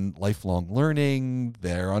in lifelong learning,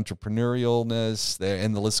 their entrepreneurialness,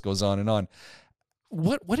 and the list goes on and on.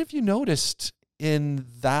 What have you noticed in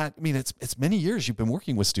that? I mean, it's many years you've been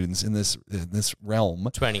working with students in this realm.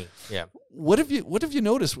 20, yeah. What have you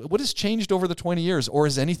noticed? What has changed over the 20 years, or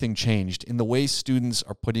has anything changed in the way students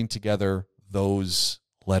are putting together those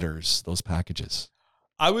letters, those packages?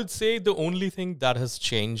 I would say the only thing that has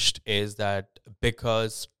changed is that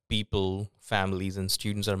because people, families, and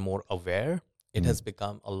students are more aware, it has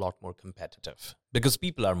become a lot more competitive because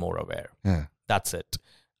people are more aware. Yeah. That's it.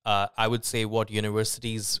 I would say what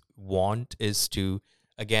universities want is to,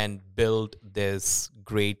 again, build this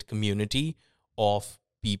great community of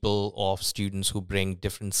people, of students who bring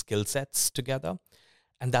different skill sets together.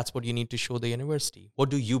 And that's what you need to show the university.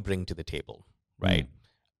 What do you bring to the table, right?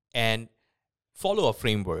 And follow a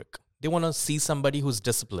framework. They want to see somebody who's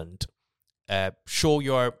disciplined. Show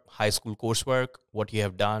your high school coursework, what you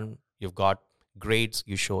have done. You've got grades,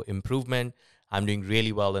 you show improvement. I'm doing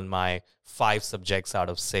really well in my 5 subjects out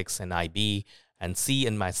of 6 in IB. And see,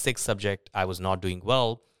 in my 6th subject, I was not doing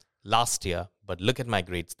well last year, but look at my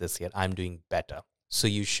grades this year. I'm doing better. So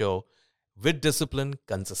you show with discipline,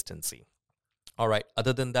 consistency. All right.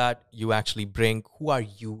 Other than that, you actually bring who are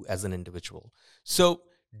you as an individual. So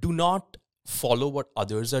do not follow what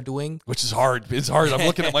others are doing. Which is hard. It's hard. I'm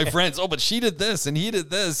looking at my friends. Oh, but she did this and he did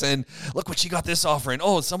this. And look what she got this offer. And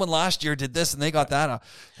oh, someone last year did this and they got that.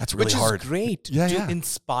 That's really hard. Which is great to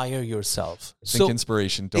inspire yourself. Think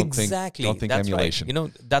inspiration. Don't think emulation. Right. You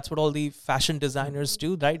know, that's what all the fashion designers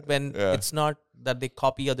do, right? When it's not that they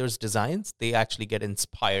copy others' designs, they actually get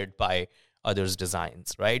inspired by others'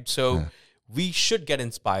 designs, right? So we should get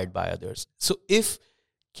inspired by others. So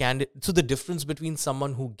so the difference between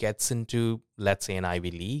someone who gets into, let's say, an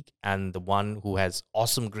Ivy League and the one who has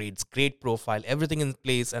awesome grades, great profile, everything in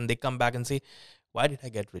place, and they come back and say, why did I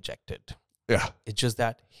get rejected? Yeah. It's just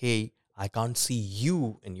that, hey, I can't see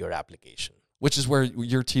you in your application. Which is where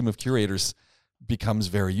your team of curators becomes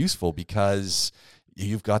very useful because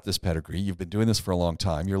you've got this pedigree. You've been doing this for a long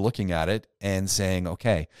time. You're looking at it and saying,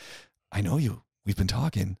 okay, I know you. We've been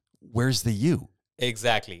talking. Where's the you?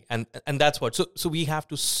 Exactly. And that's what. So we have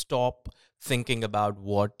to stop thinking about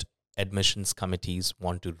what admissions committees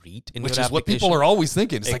want to read in Which your is what people are always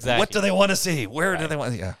thinking. It's like, what do they want to see? Where do they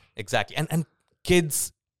want? Yeah. Exactly. And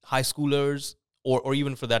kids, high schoolers, or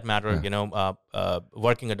even for that matter,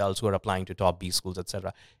 working adults who are applying to top B schools,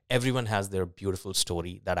 etc. Everyone has their beautiful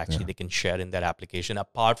story that actually they can share in their application,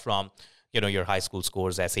 apart from your high school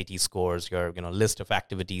scores, SAT scores, your list of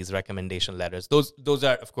activities, recommendation letters. Those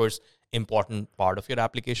are, of course, important part of your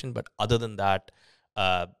application. But other than that,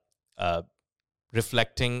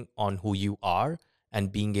 reflecting on who you are and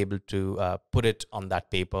being able to put it on that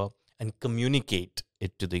paper and communicate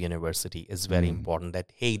it to the university is very important.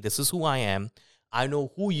 That, hey, this is who I am. I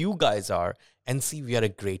know who you guys are, and see, we are a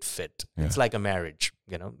great fit. Yeah. It's like a marriage,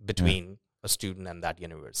 between a student and that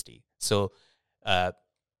university. So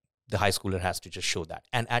the high schooler has to just show that.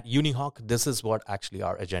 And at UniHawk, this is what actually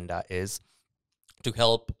our agenda is, to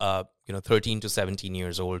help 13 to 17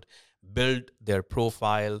 years old build their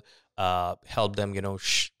profile, help them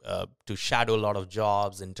to shadow a lot of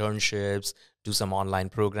jobs, internships, do some online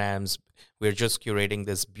programs. We're just curating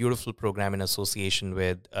this beautiful program in association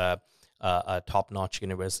with a top-notch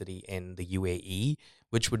university in the UAE,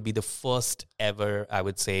 which would be the first ever, I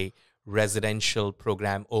would say, residential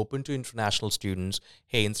program open to international students.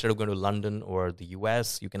 Hey, instead of going to London or the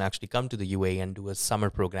US, you can actually come to the UAE and do a summer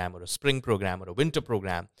program or a spring program or a winter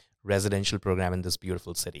program, residential program in this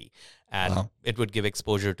beautiful city. And it would give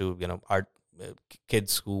exposure to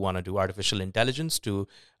kids who want to do artificial intelligence, to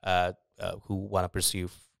who want to pursue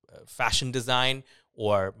fashion design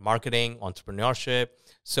or marketing, entrepreneurship.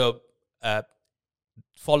 So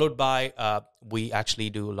followed by we actually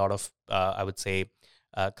do a lot of I would say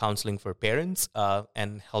counseling for parents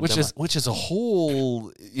and help them. Which is a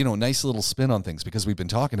whole nice little spin on things, because we've been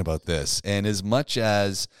talking about this, and as much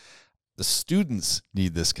as the students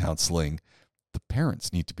need this counseling, the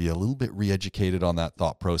parents need to be a little bit re-educated on that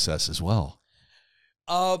thought process as well.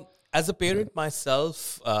 As a parent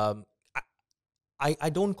myself, I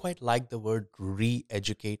don't quite like the word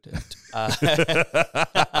re-educated.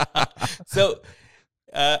 So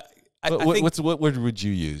I think, what word would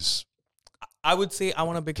you use? I would say I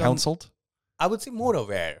want to become counseled. I would say more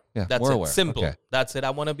aware. Yeah, That's more it. aware. Simple. Okay. That's it.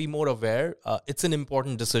 I want to be more aware. It's an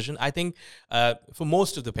important decision. I think for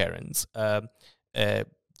most of the parents,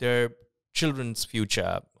 their children's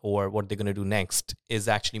future or what they're going to do next is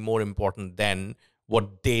actually more important than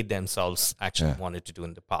what they themselves actually wanted to do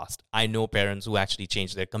in the past. I know parents who actually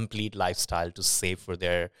changed their complete lifestyle to save for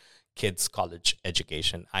their kids' college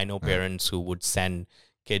education. I know parents who would send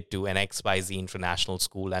kid to an XYZ international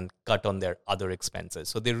school and cut on their other expenses.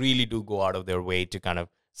 So they really do go out of their way to kind of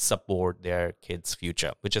support their kids'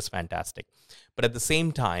 future, which is fantastic. But at the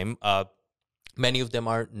same time, many of them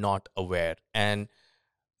are not aware. And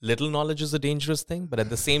little knowledge is a dangerous thing, but at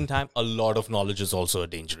the same time, a lot of knowledge is also a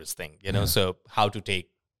dangerous thing, So how to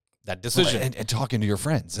take that decision. Well, and talking to your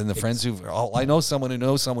friends and the friends who, I know someone who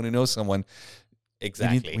knows someone who knows someone.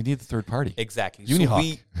 Exactly. We need the third party. Exactly.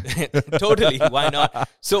 Unihawk. So totally. Why not?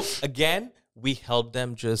 So again, we help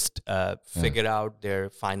them just figure out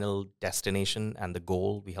their final destination and the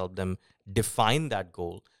goal. We help them define that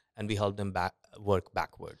goal, and we help them work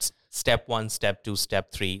backwards. Step 1, step 2,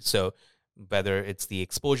 step 3. So whether it's the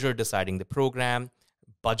exposure, deciding the program,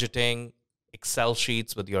 budgeting, Excel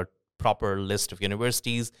sheets with your proper list of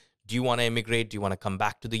universities. Do you want to immigrate? Do you want to come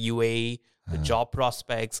back to the UAE? The job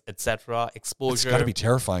prospects, etc. Exposure. It's got to be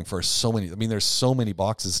terrifying for so many. I mean, there's so many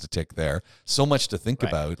boxes to tick there. So much to think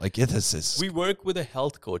about. Like, this is... We work with a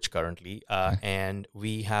health coach currently, and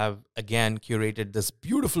we have, again, curated this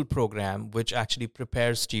beautiful program which actually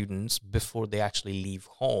prepares students before they actually leave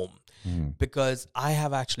home. Because I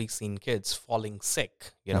have actually seen kids falling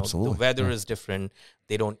sick. Absolutely. The weather is different.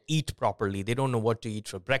 They don't eat properly. They don't know what to eat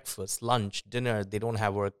for breakfast, lunch, dinner. They don't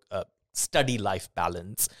have study life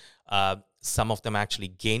balance. Some of them actually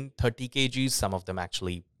gain 30 kgs. Some of them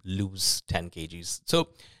actually lose 10 kgs. So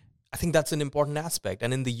I think that's an important aspect.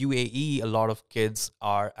 And in the UAE, a lot of kids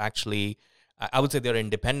are actually, I would say they're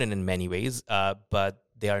independent in many ways, but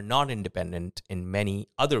they are not independent in many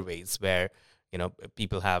other ways where,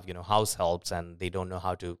 people have, house helps and they don't know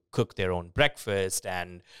how to cook their own breakfast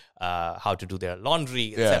and how to do their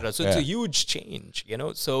laundry, etc. So it's a huge change,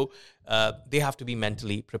 So they have to be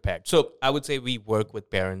mentally prepared. So I would say we work with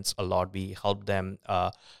parents a lot. We help them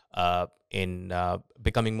in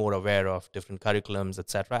becoming more aware of different curriculums,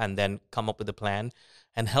 etc., and then come up with a plan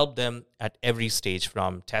and help them at every stage,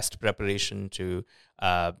 from test preparation to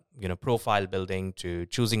profile building to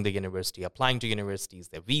choosing the university, applying to universities,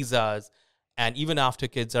 their visas. And even after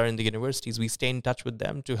kids are in the universities, we stay in touch with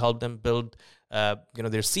them to help them build, their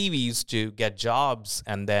CVs to get jobs,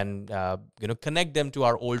 and then, connect them to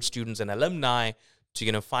our old students and alumni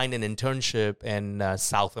to, find an internship in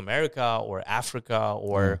South America or Africa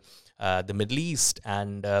or the Middle East,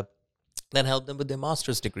 and then help them with their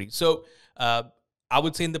master's degree. So I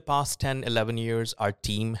would say in the past 10, 11 years, our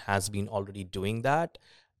team has been already doing that.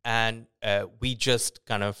 And we just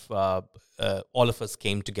kind of, all of us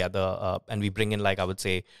came together and we bring in, I would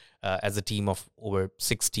say, as a team of over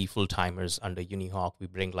 60 full-timers under Unihawk, we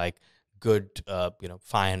bring good,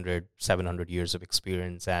 500, 700 years of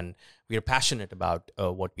experience. And we are passionate about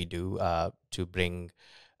what we do to bring,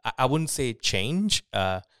 I wouldn't say change,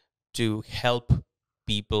 to help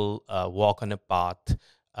people walk on a path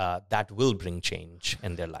that will bring change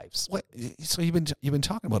in their lives. So you've been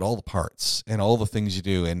talking about all the parts and all the things you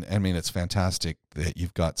do, and I mean, it's fantastic that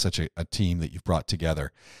you've got such a team that you've brought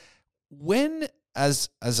together. When, as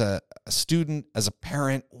a student, as a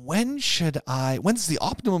parent, when's the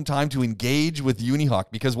optimum time to engage with Unihawk?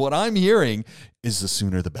 Because what I'm hearing is the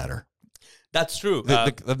sooner the better. That's true.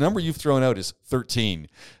 The number you've thrown out is 13.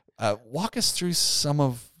 Walk us through some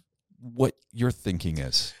of what your thinking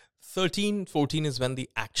is. 13, 14 is when the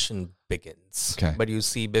action begins. Okay. But you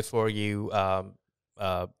see, before you,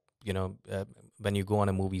 when you go on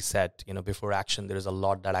a movie set, before action, there is a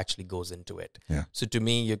lot that actually goes into it. Yeah. So to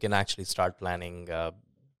me, you can actually start planning,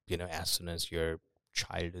 as soon as your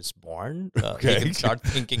child is born. You can start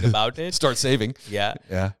thinking about it. Start saving. Yeah.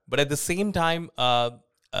 Yeah. But at the same time,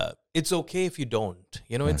 it's okay if you don't.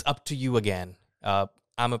 It's up to you again.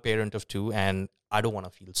 I'm a parent of 2, and I don't want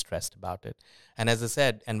to feel stressed about it. And as I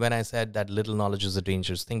said, and when I said that little knowledge is a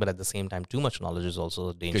dangerous thing, but at the same time, too much knowledge is also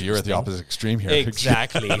a dangerous thing. You're at the opposite extreme here.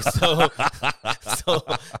 Exactly. So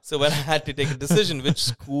when I had to take a decision which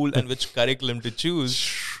school and which curriculum to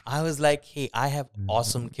choose, I was like, hey, I have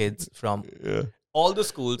awesome kids from all the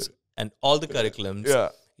schools and all the curriculums.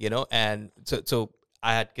 Yeah. And so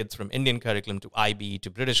I had kids from Indian curriculum to IB to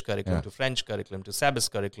British curriculum to French curriculum to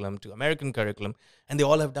SABIS curriculum to American curriculum, and they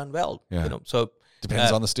all have done well. Yeah. So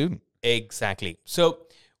depends on the student. Exactly. So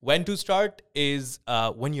when to start is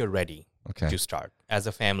when you're ready to start as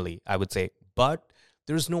a family, I would say. But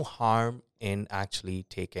there is no harm in actually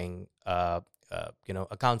taking a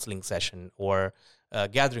counseling session or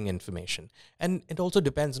gathering information. And it also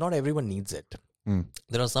depends. Not everyone needs it.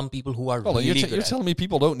 There are some people who are really good. You're telling me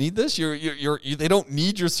people don't need this? They don't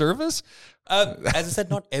need your service? As I said,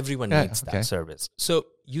 not everyone needs that service. So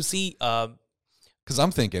you see, because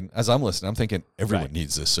I'm thinking, as I'm listening, I'm thinking everyone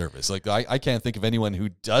needs this service. Like I can't think of anyone who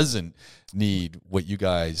doesn't need what you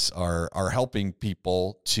guys are helping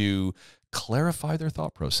people to clarify their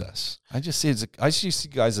thought process. I just see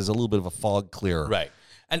you guys as a little bit of a fog clearer. Right.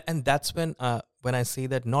 And that's when I say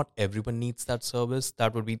that not everyone needs that service,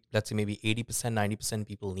 that would be, let's say, maybe 80%, 90%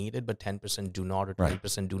 people need it, but 10% do not, or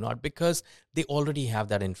 20% do not, because they already have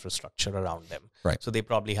that infrastructure around them. Right. So they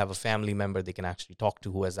probably have a family member they can actually talk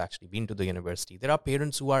to who has actually been to the university. There are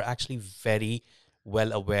parents who are actually very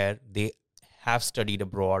well aware. They have studied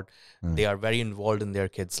abroad. They are very involved in their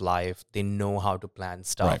kids' life. They know how to plan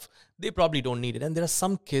stuff. Right. They probably don't need it. And there are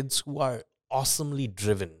some kids who are awesomely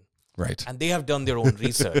driven. Right. And they have done their own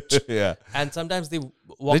research. Yeah. And sometimes they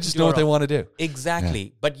just know what they want to do. Exactly.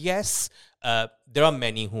 Yeah. But yes, there are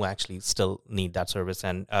many who actually still need that service.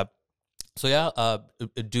 And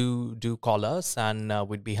do call us, and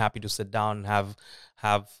we'd be happy to sit down, have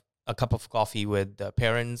a cup of coffee with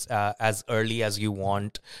parents as early as you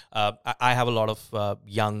want. I have a lot of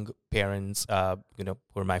young parents, who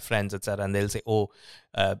are my friends, etc., and they'll say,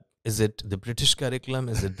 is it the British curriculum?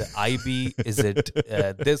 Is it the IB? Is it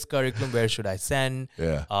this curriculum? Where should I send?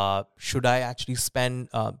 Yeah. Should I actually spend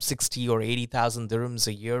 60 or 80,000 dirhams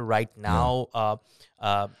a year right now,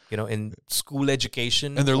 in school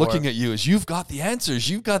education? And they're looking at you as you've got the answers.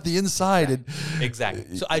 You've got the inside.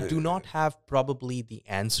 Exactly. So I do not have probably the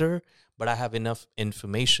answer, but I have enough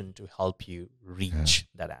information to help you reach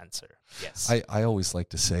that answer. Yes. I always like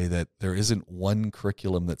to say that there isn't one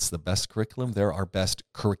curriculum that's the best curriculum. There are best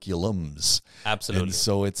curriculums. Absolutely. And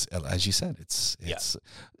so it's, as you said, it's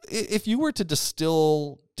if you were to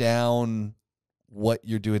distill down what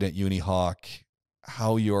you're doing at UniHawk,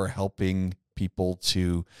 how you're helping people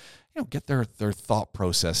to get their thought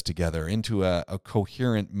process together into a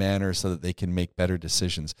coherent manner so that they can make better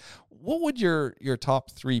decisions. What would your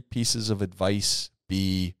top 3 pieces of advice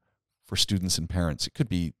be for students and parents? It could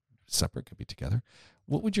be separate, could be together.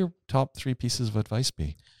 What would your top 3 pieces of advice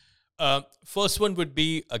be? First one would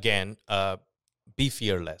be, again, be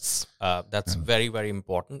fearless. That's very, very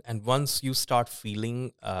important. And once you start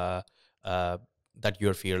feeling that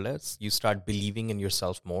you're fearless, you start believing in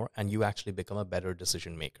yourself more, and you actually become a better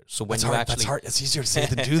decision maker. So when that's hard. It's easier to say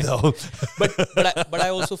than do, though. but I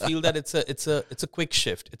also feel that it's a quick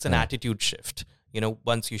shift. It's an attitude shift.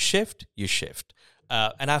 Once you shift,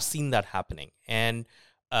 and I've seen that happening. And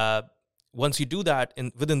once you do that,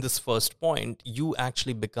 within this first point, you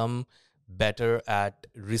actually become better at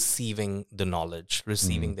receiving the knowledge,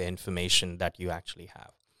 receiving the information that you actually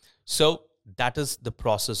have. So that is the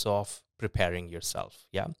process of preparing yourself.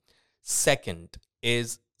 Yeah. Second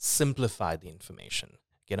is simplify the information.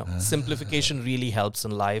 Simplification really helps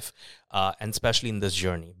in life, and especially in this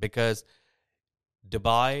journey, because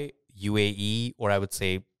Dubai, UAE, or I would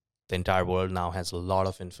say the entire world now has a lot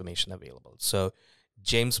of information available. So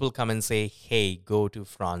James will come and say, hey, go to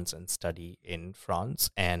France and study in France.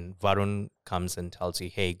 And Varun comes and tells you,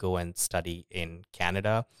 hey, go and study in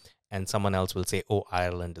Canada. And someone else will say, oh,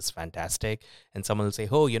 Ireland is fantastic. And someone will say,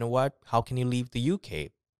 oh, you know what? How can you leave the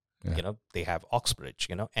UK? Yeah. They have Oxbridge,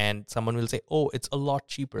 and someone will say, oh, it's a lot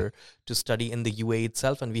cheaper to study in the UAE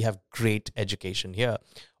itself, and we have great education here.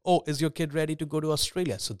 Oh, is your kid ready to go to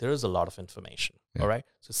Australia? So there is a lot of information. Yeah. All right.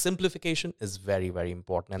 So simplification is very, very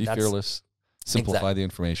important. And be fearless. Simplify the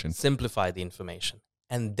information. Simplify the information.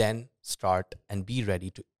 And then start and be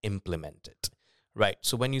ready to implement it. Right.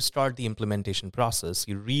 So when you start the implementation process,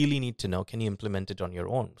 you really need to know, can you implement it on your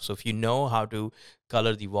own? So if you know how to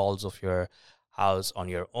color the walls of your house on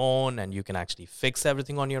your own, and you can actually fix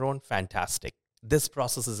everything on your own, fantastic. This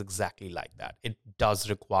process is exactly like that. It does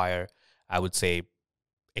require, I would say,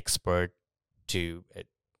 expert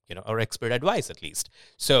advice at least.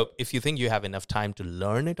 So if you think you have enough time to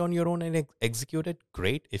learn it on your own and execute it,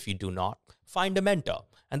 great. If you do not, find a mentor.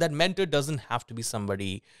 And that mentor doesn't have to be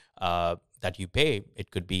somebody that you pay. It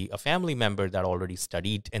could be a family member that already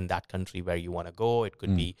studied in that country where you want to go. It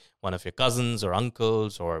could be one of your cousins or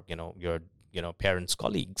uncles or, your parents'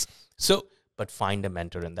 colleagues. So, but find a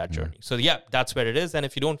mentor in that journey. So yeah, that's where it is. And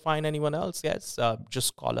if you don't find anyone else, yes,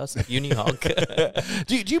 just call us at UniHawk.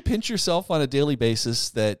 Do you pinch yourself on a daily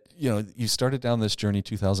basis that, you started down this journey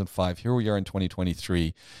 2005, here we are in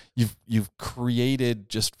 2023, you've created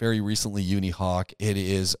just very recently UniHawk, it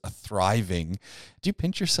is a thriving. Do you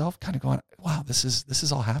pinch yourself kind of going, wow, this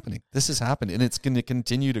is all happening, this has happened, and it's going to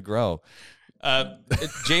continue to grow?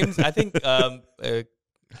 James, I think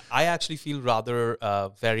I actually feel rather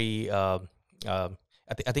very. I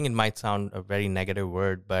think it might sound a very negative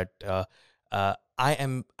word, but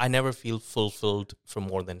I never feel fulfilled for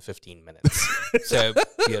more than 15 minutes. So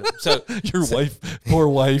your wife, poor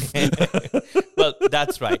wife. Well,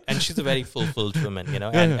 that's right, and she's a very fulfilled woman,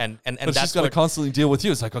 and but she's got to constantly deal with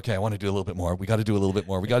you. It's like, okay, I want to do a little bit more. We got to do a little bit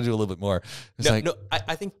more. We got to do a little bit more.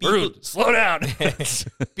 I think people slow down.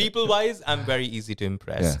 People wise, I'm very easy to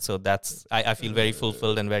impress. Yeah. So I feel very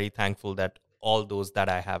fulfilled and very thankful that all those that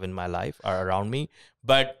I have in my life are around me.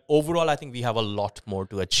 But overall, I think we have a lot more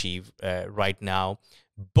to achieve right now,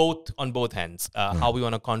 on both ends. How we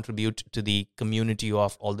want to contribute to the community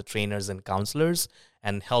of all the trainers and counselors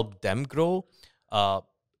and help them grow.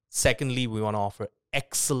 Secondly, we want to offer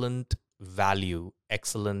excellent value,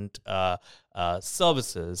 excellent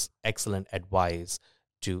services, excellent advice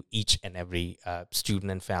to each and every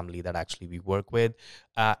student and family that actually we work with.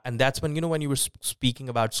 And that's when, when you were speaking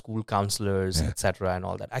about school counselors, etc., and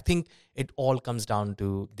all that, I think it all comes down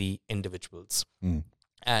to the individuals.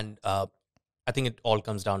 And I think it all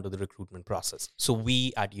comes down to the recruitment process. So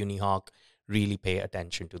we at UniHawk really pay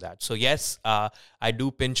attention to that. So yes, I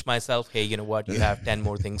do pinch myself. Hey, you know what? You have 10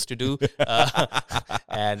 more things to do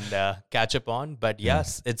and catch up on. But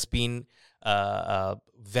yes, it's been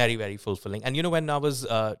very, very fulfilling. And when I was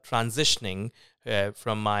transitioning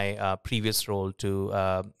from my previous role to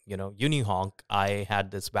UniHawk, I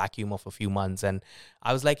had this vacuum of a few months, and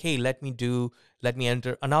I was like, hey, let me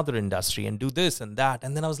enter another industry and do this and that.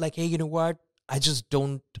 And then I was like, hey, you know what? I just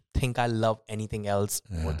don't think I love anything else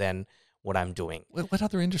more than what I'm doing. What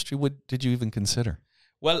other industry did you even consider?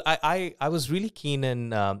 Well, I was really keen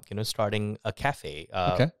in starting a cafe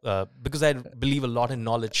because I believe a lot in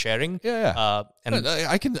knowledge sharing. And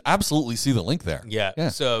I can absolutely see the link there. Yeah.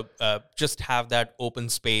 So just have that open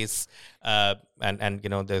space and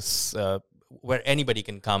this where anybody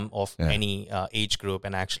can come of any age group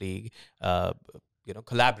and actually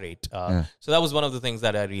collaborate. So that was one of the things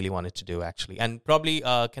that I really wanted to do, actually, and probably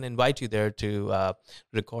can invite you there to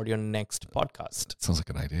record your next podcast. Sounds like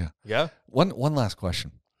an idea. Yeah. One last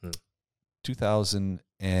question.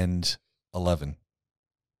 2011,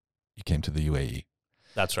 you came to the UAE.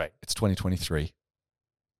 That's right. It's 2023.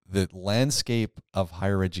 The landscape of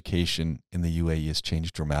higher education in the UAE has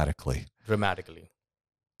changed dramatically.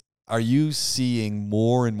 Are you seeing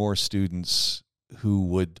more and more students who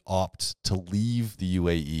would opt to leave the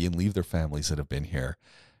UAE and leave their families that have been here,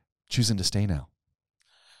 choosing to stay now?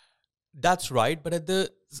 That's right. But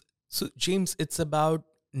so James, it's about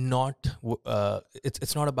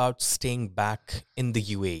it's not about staying back in the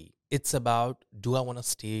UAE. It's about, do I want to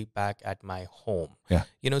stay back at my home? Yeah.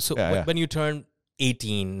 When you turn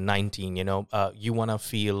 18, 19, you want to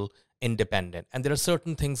feel independent. And there are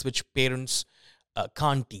certain things which parents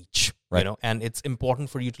can't teach, and it's important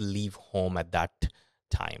for you to leave home at that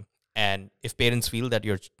time. And if parents feel that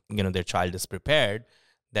their child is prepared,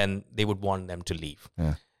 then they would want them to leave.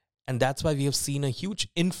 Yeah. And that's why we have seen a huge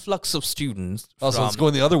influx of students. So it's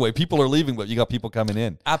going the other way. People are leaving, but you got people coming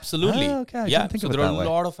in. Absolutely. Okay. So there are a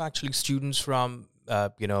lot of actually students from,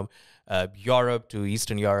 Europe to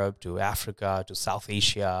Eastern Europe to Africa to South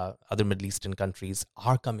Asia, other Middle Eastern countries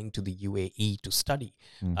are coming to the UAE to study.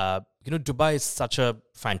 Dubai is such a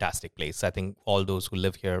fantastic place. I think all those who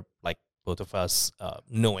live here, like both of us,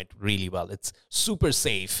 know it really well. It's super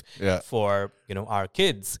safe for, our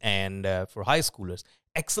kids and for high schoolers.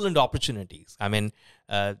 Excellent opportunities. I mean,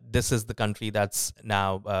 this is the country that's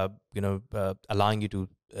now, allowing you to,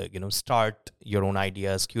 start your own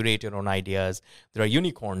ideas, curate your own ideas. There are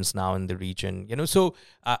unicorns now in the region, So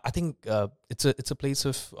I think it's a place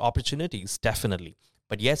of opportunities, definitely.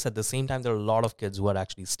 But yes, at the same time, there are a lot of kids who are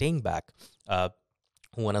actually staying back,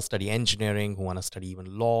 who want to study engineering, who want to study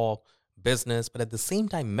even law, business, but at the same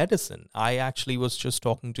time, medicine. I actually was just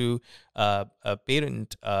talking to a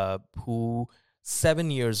parent who 7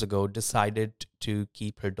 years ago decided to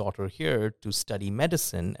keep her daughter here to study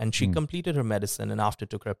medicine, and she completed her medicine and after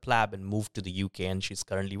took her PLAB and moved to the UK, and she's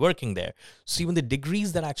currently working there. So even the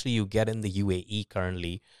degrees that actually you get in the UAE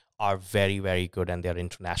currently are very, very good, and they're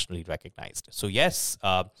internationally recognized. So yes,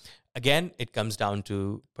 again, it comes down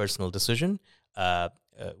to personal decision.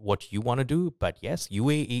 what you want to do. But yes,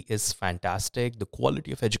 UAE is fantastic. The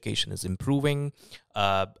quality of education is improving,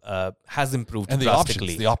 has improved And the drastically.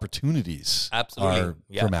 options, the opportunities Absolutely. are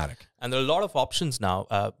Yeah. dramatic. And there are a lot of options now.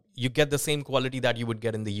 You get the same quality that you would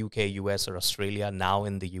get in the UK, US, or Australia now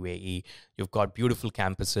in the UAE. You've got beautiful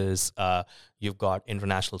campuses. You've got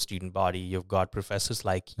international student body. You've got professors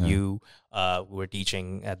like you who are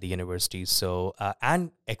teaching at the universities. So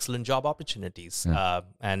and excellent job opportunities.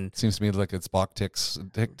 And Seems to me like it's box ticks,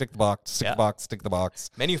 tick the box, tick the box, tick the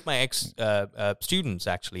box. many of my students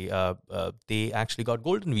actually, they actually got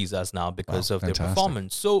golden visas now because of their fantastic.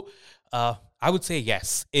 performance. So I would say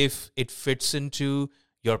yes, if it fits into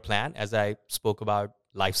your plan, as I spoke about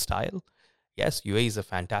lifestyle, yes, UAE is a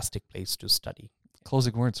fantastic place to study.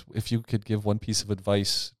 Closing words. If you could give one piece of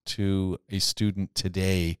advice to a student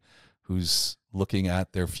today who's looking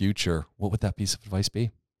at their future, what would that piece of advice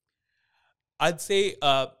be? I'd say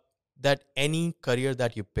that any career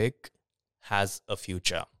that you pick has a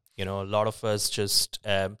future. You know, a lot of us just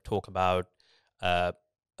talk about a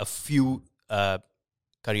few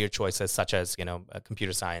career choices, such as,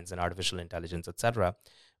 computer science and artificial intelligence, etc.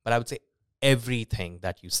 But I would say everything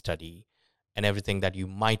that you study and everything that you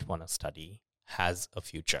might want to study has a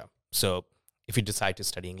future. So if you decide to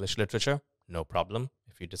study English literature, no problem.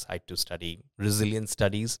 If you decide to study resilience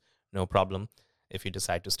studies, no problem. If you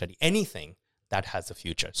decide to study anything, that has a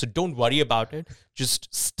future. So don't worry about it.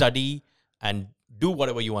 Just study and do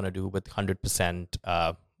whatever you want to do with 100%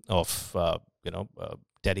 of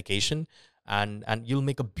dedication, and you'll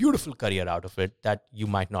make a beautiful career out of it that you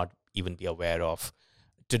might not even be aware of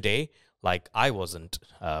today, like I wasn't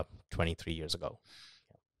 23 years ago.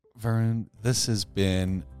 Varun, this has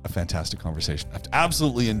been a fantastic conversation. I've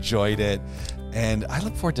absolutely enjoyed it. And I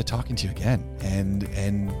look forward to talking to you again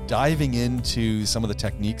and diving into some of the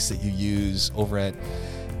techniques that you use over at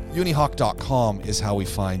unihawk.com is how we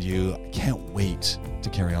find you. I can't wait to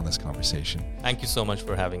carry on this conversation. Thank you so much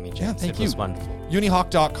for having me, James. Yeah, thank it you. was wonderful.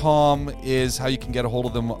 Unihawk.com is how you can get a hold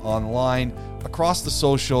of them online, across the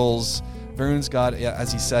socials. Varun's got,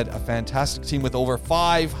 as he said, a fantastic team with over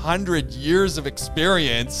 500 years of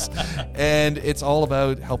experience, and it's all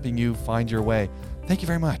about helping you find your way. Thank you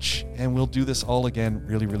very much, and we'll do this all again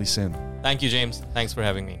really, really soon. Thank you, James. Thanks for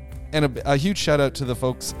having me. And a huge shout out to the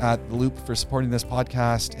folks at The Loop for supporting this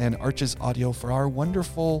podcast, and Arches Audio for our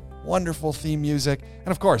wonderful, wonderful theme music. And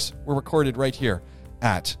of course, we're recorded right here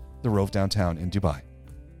at the Rove downtown in Dubai.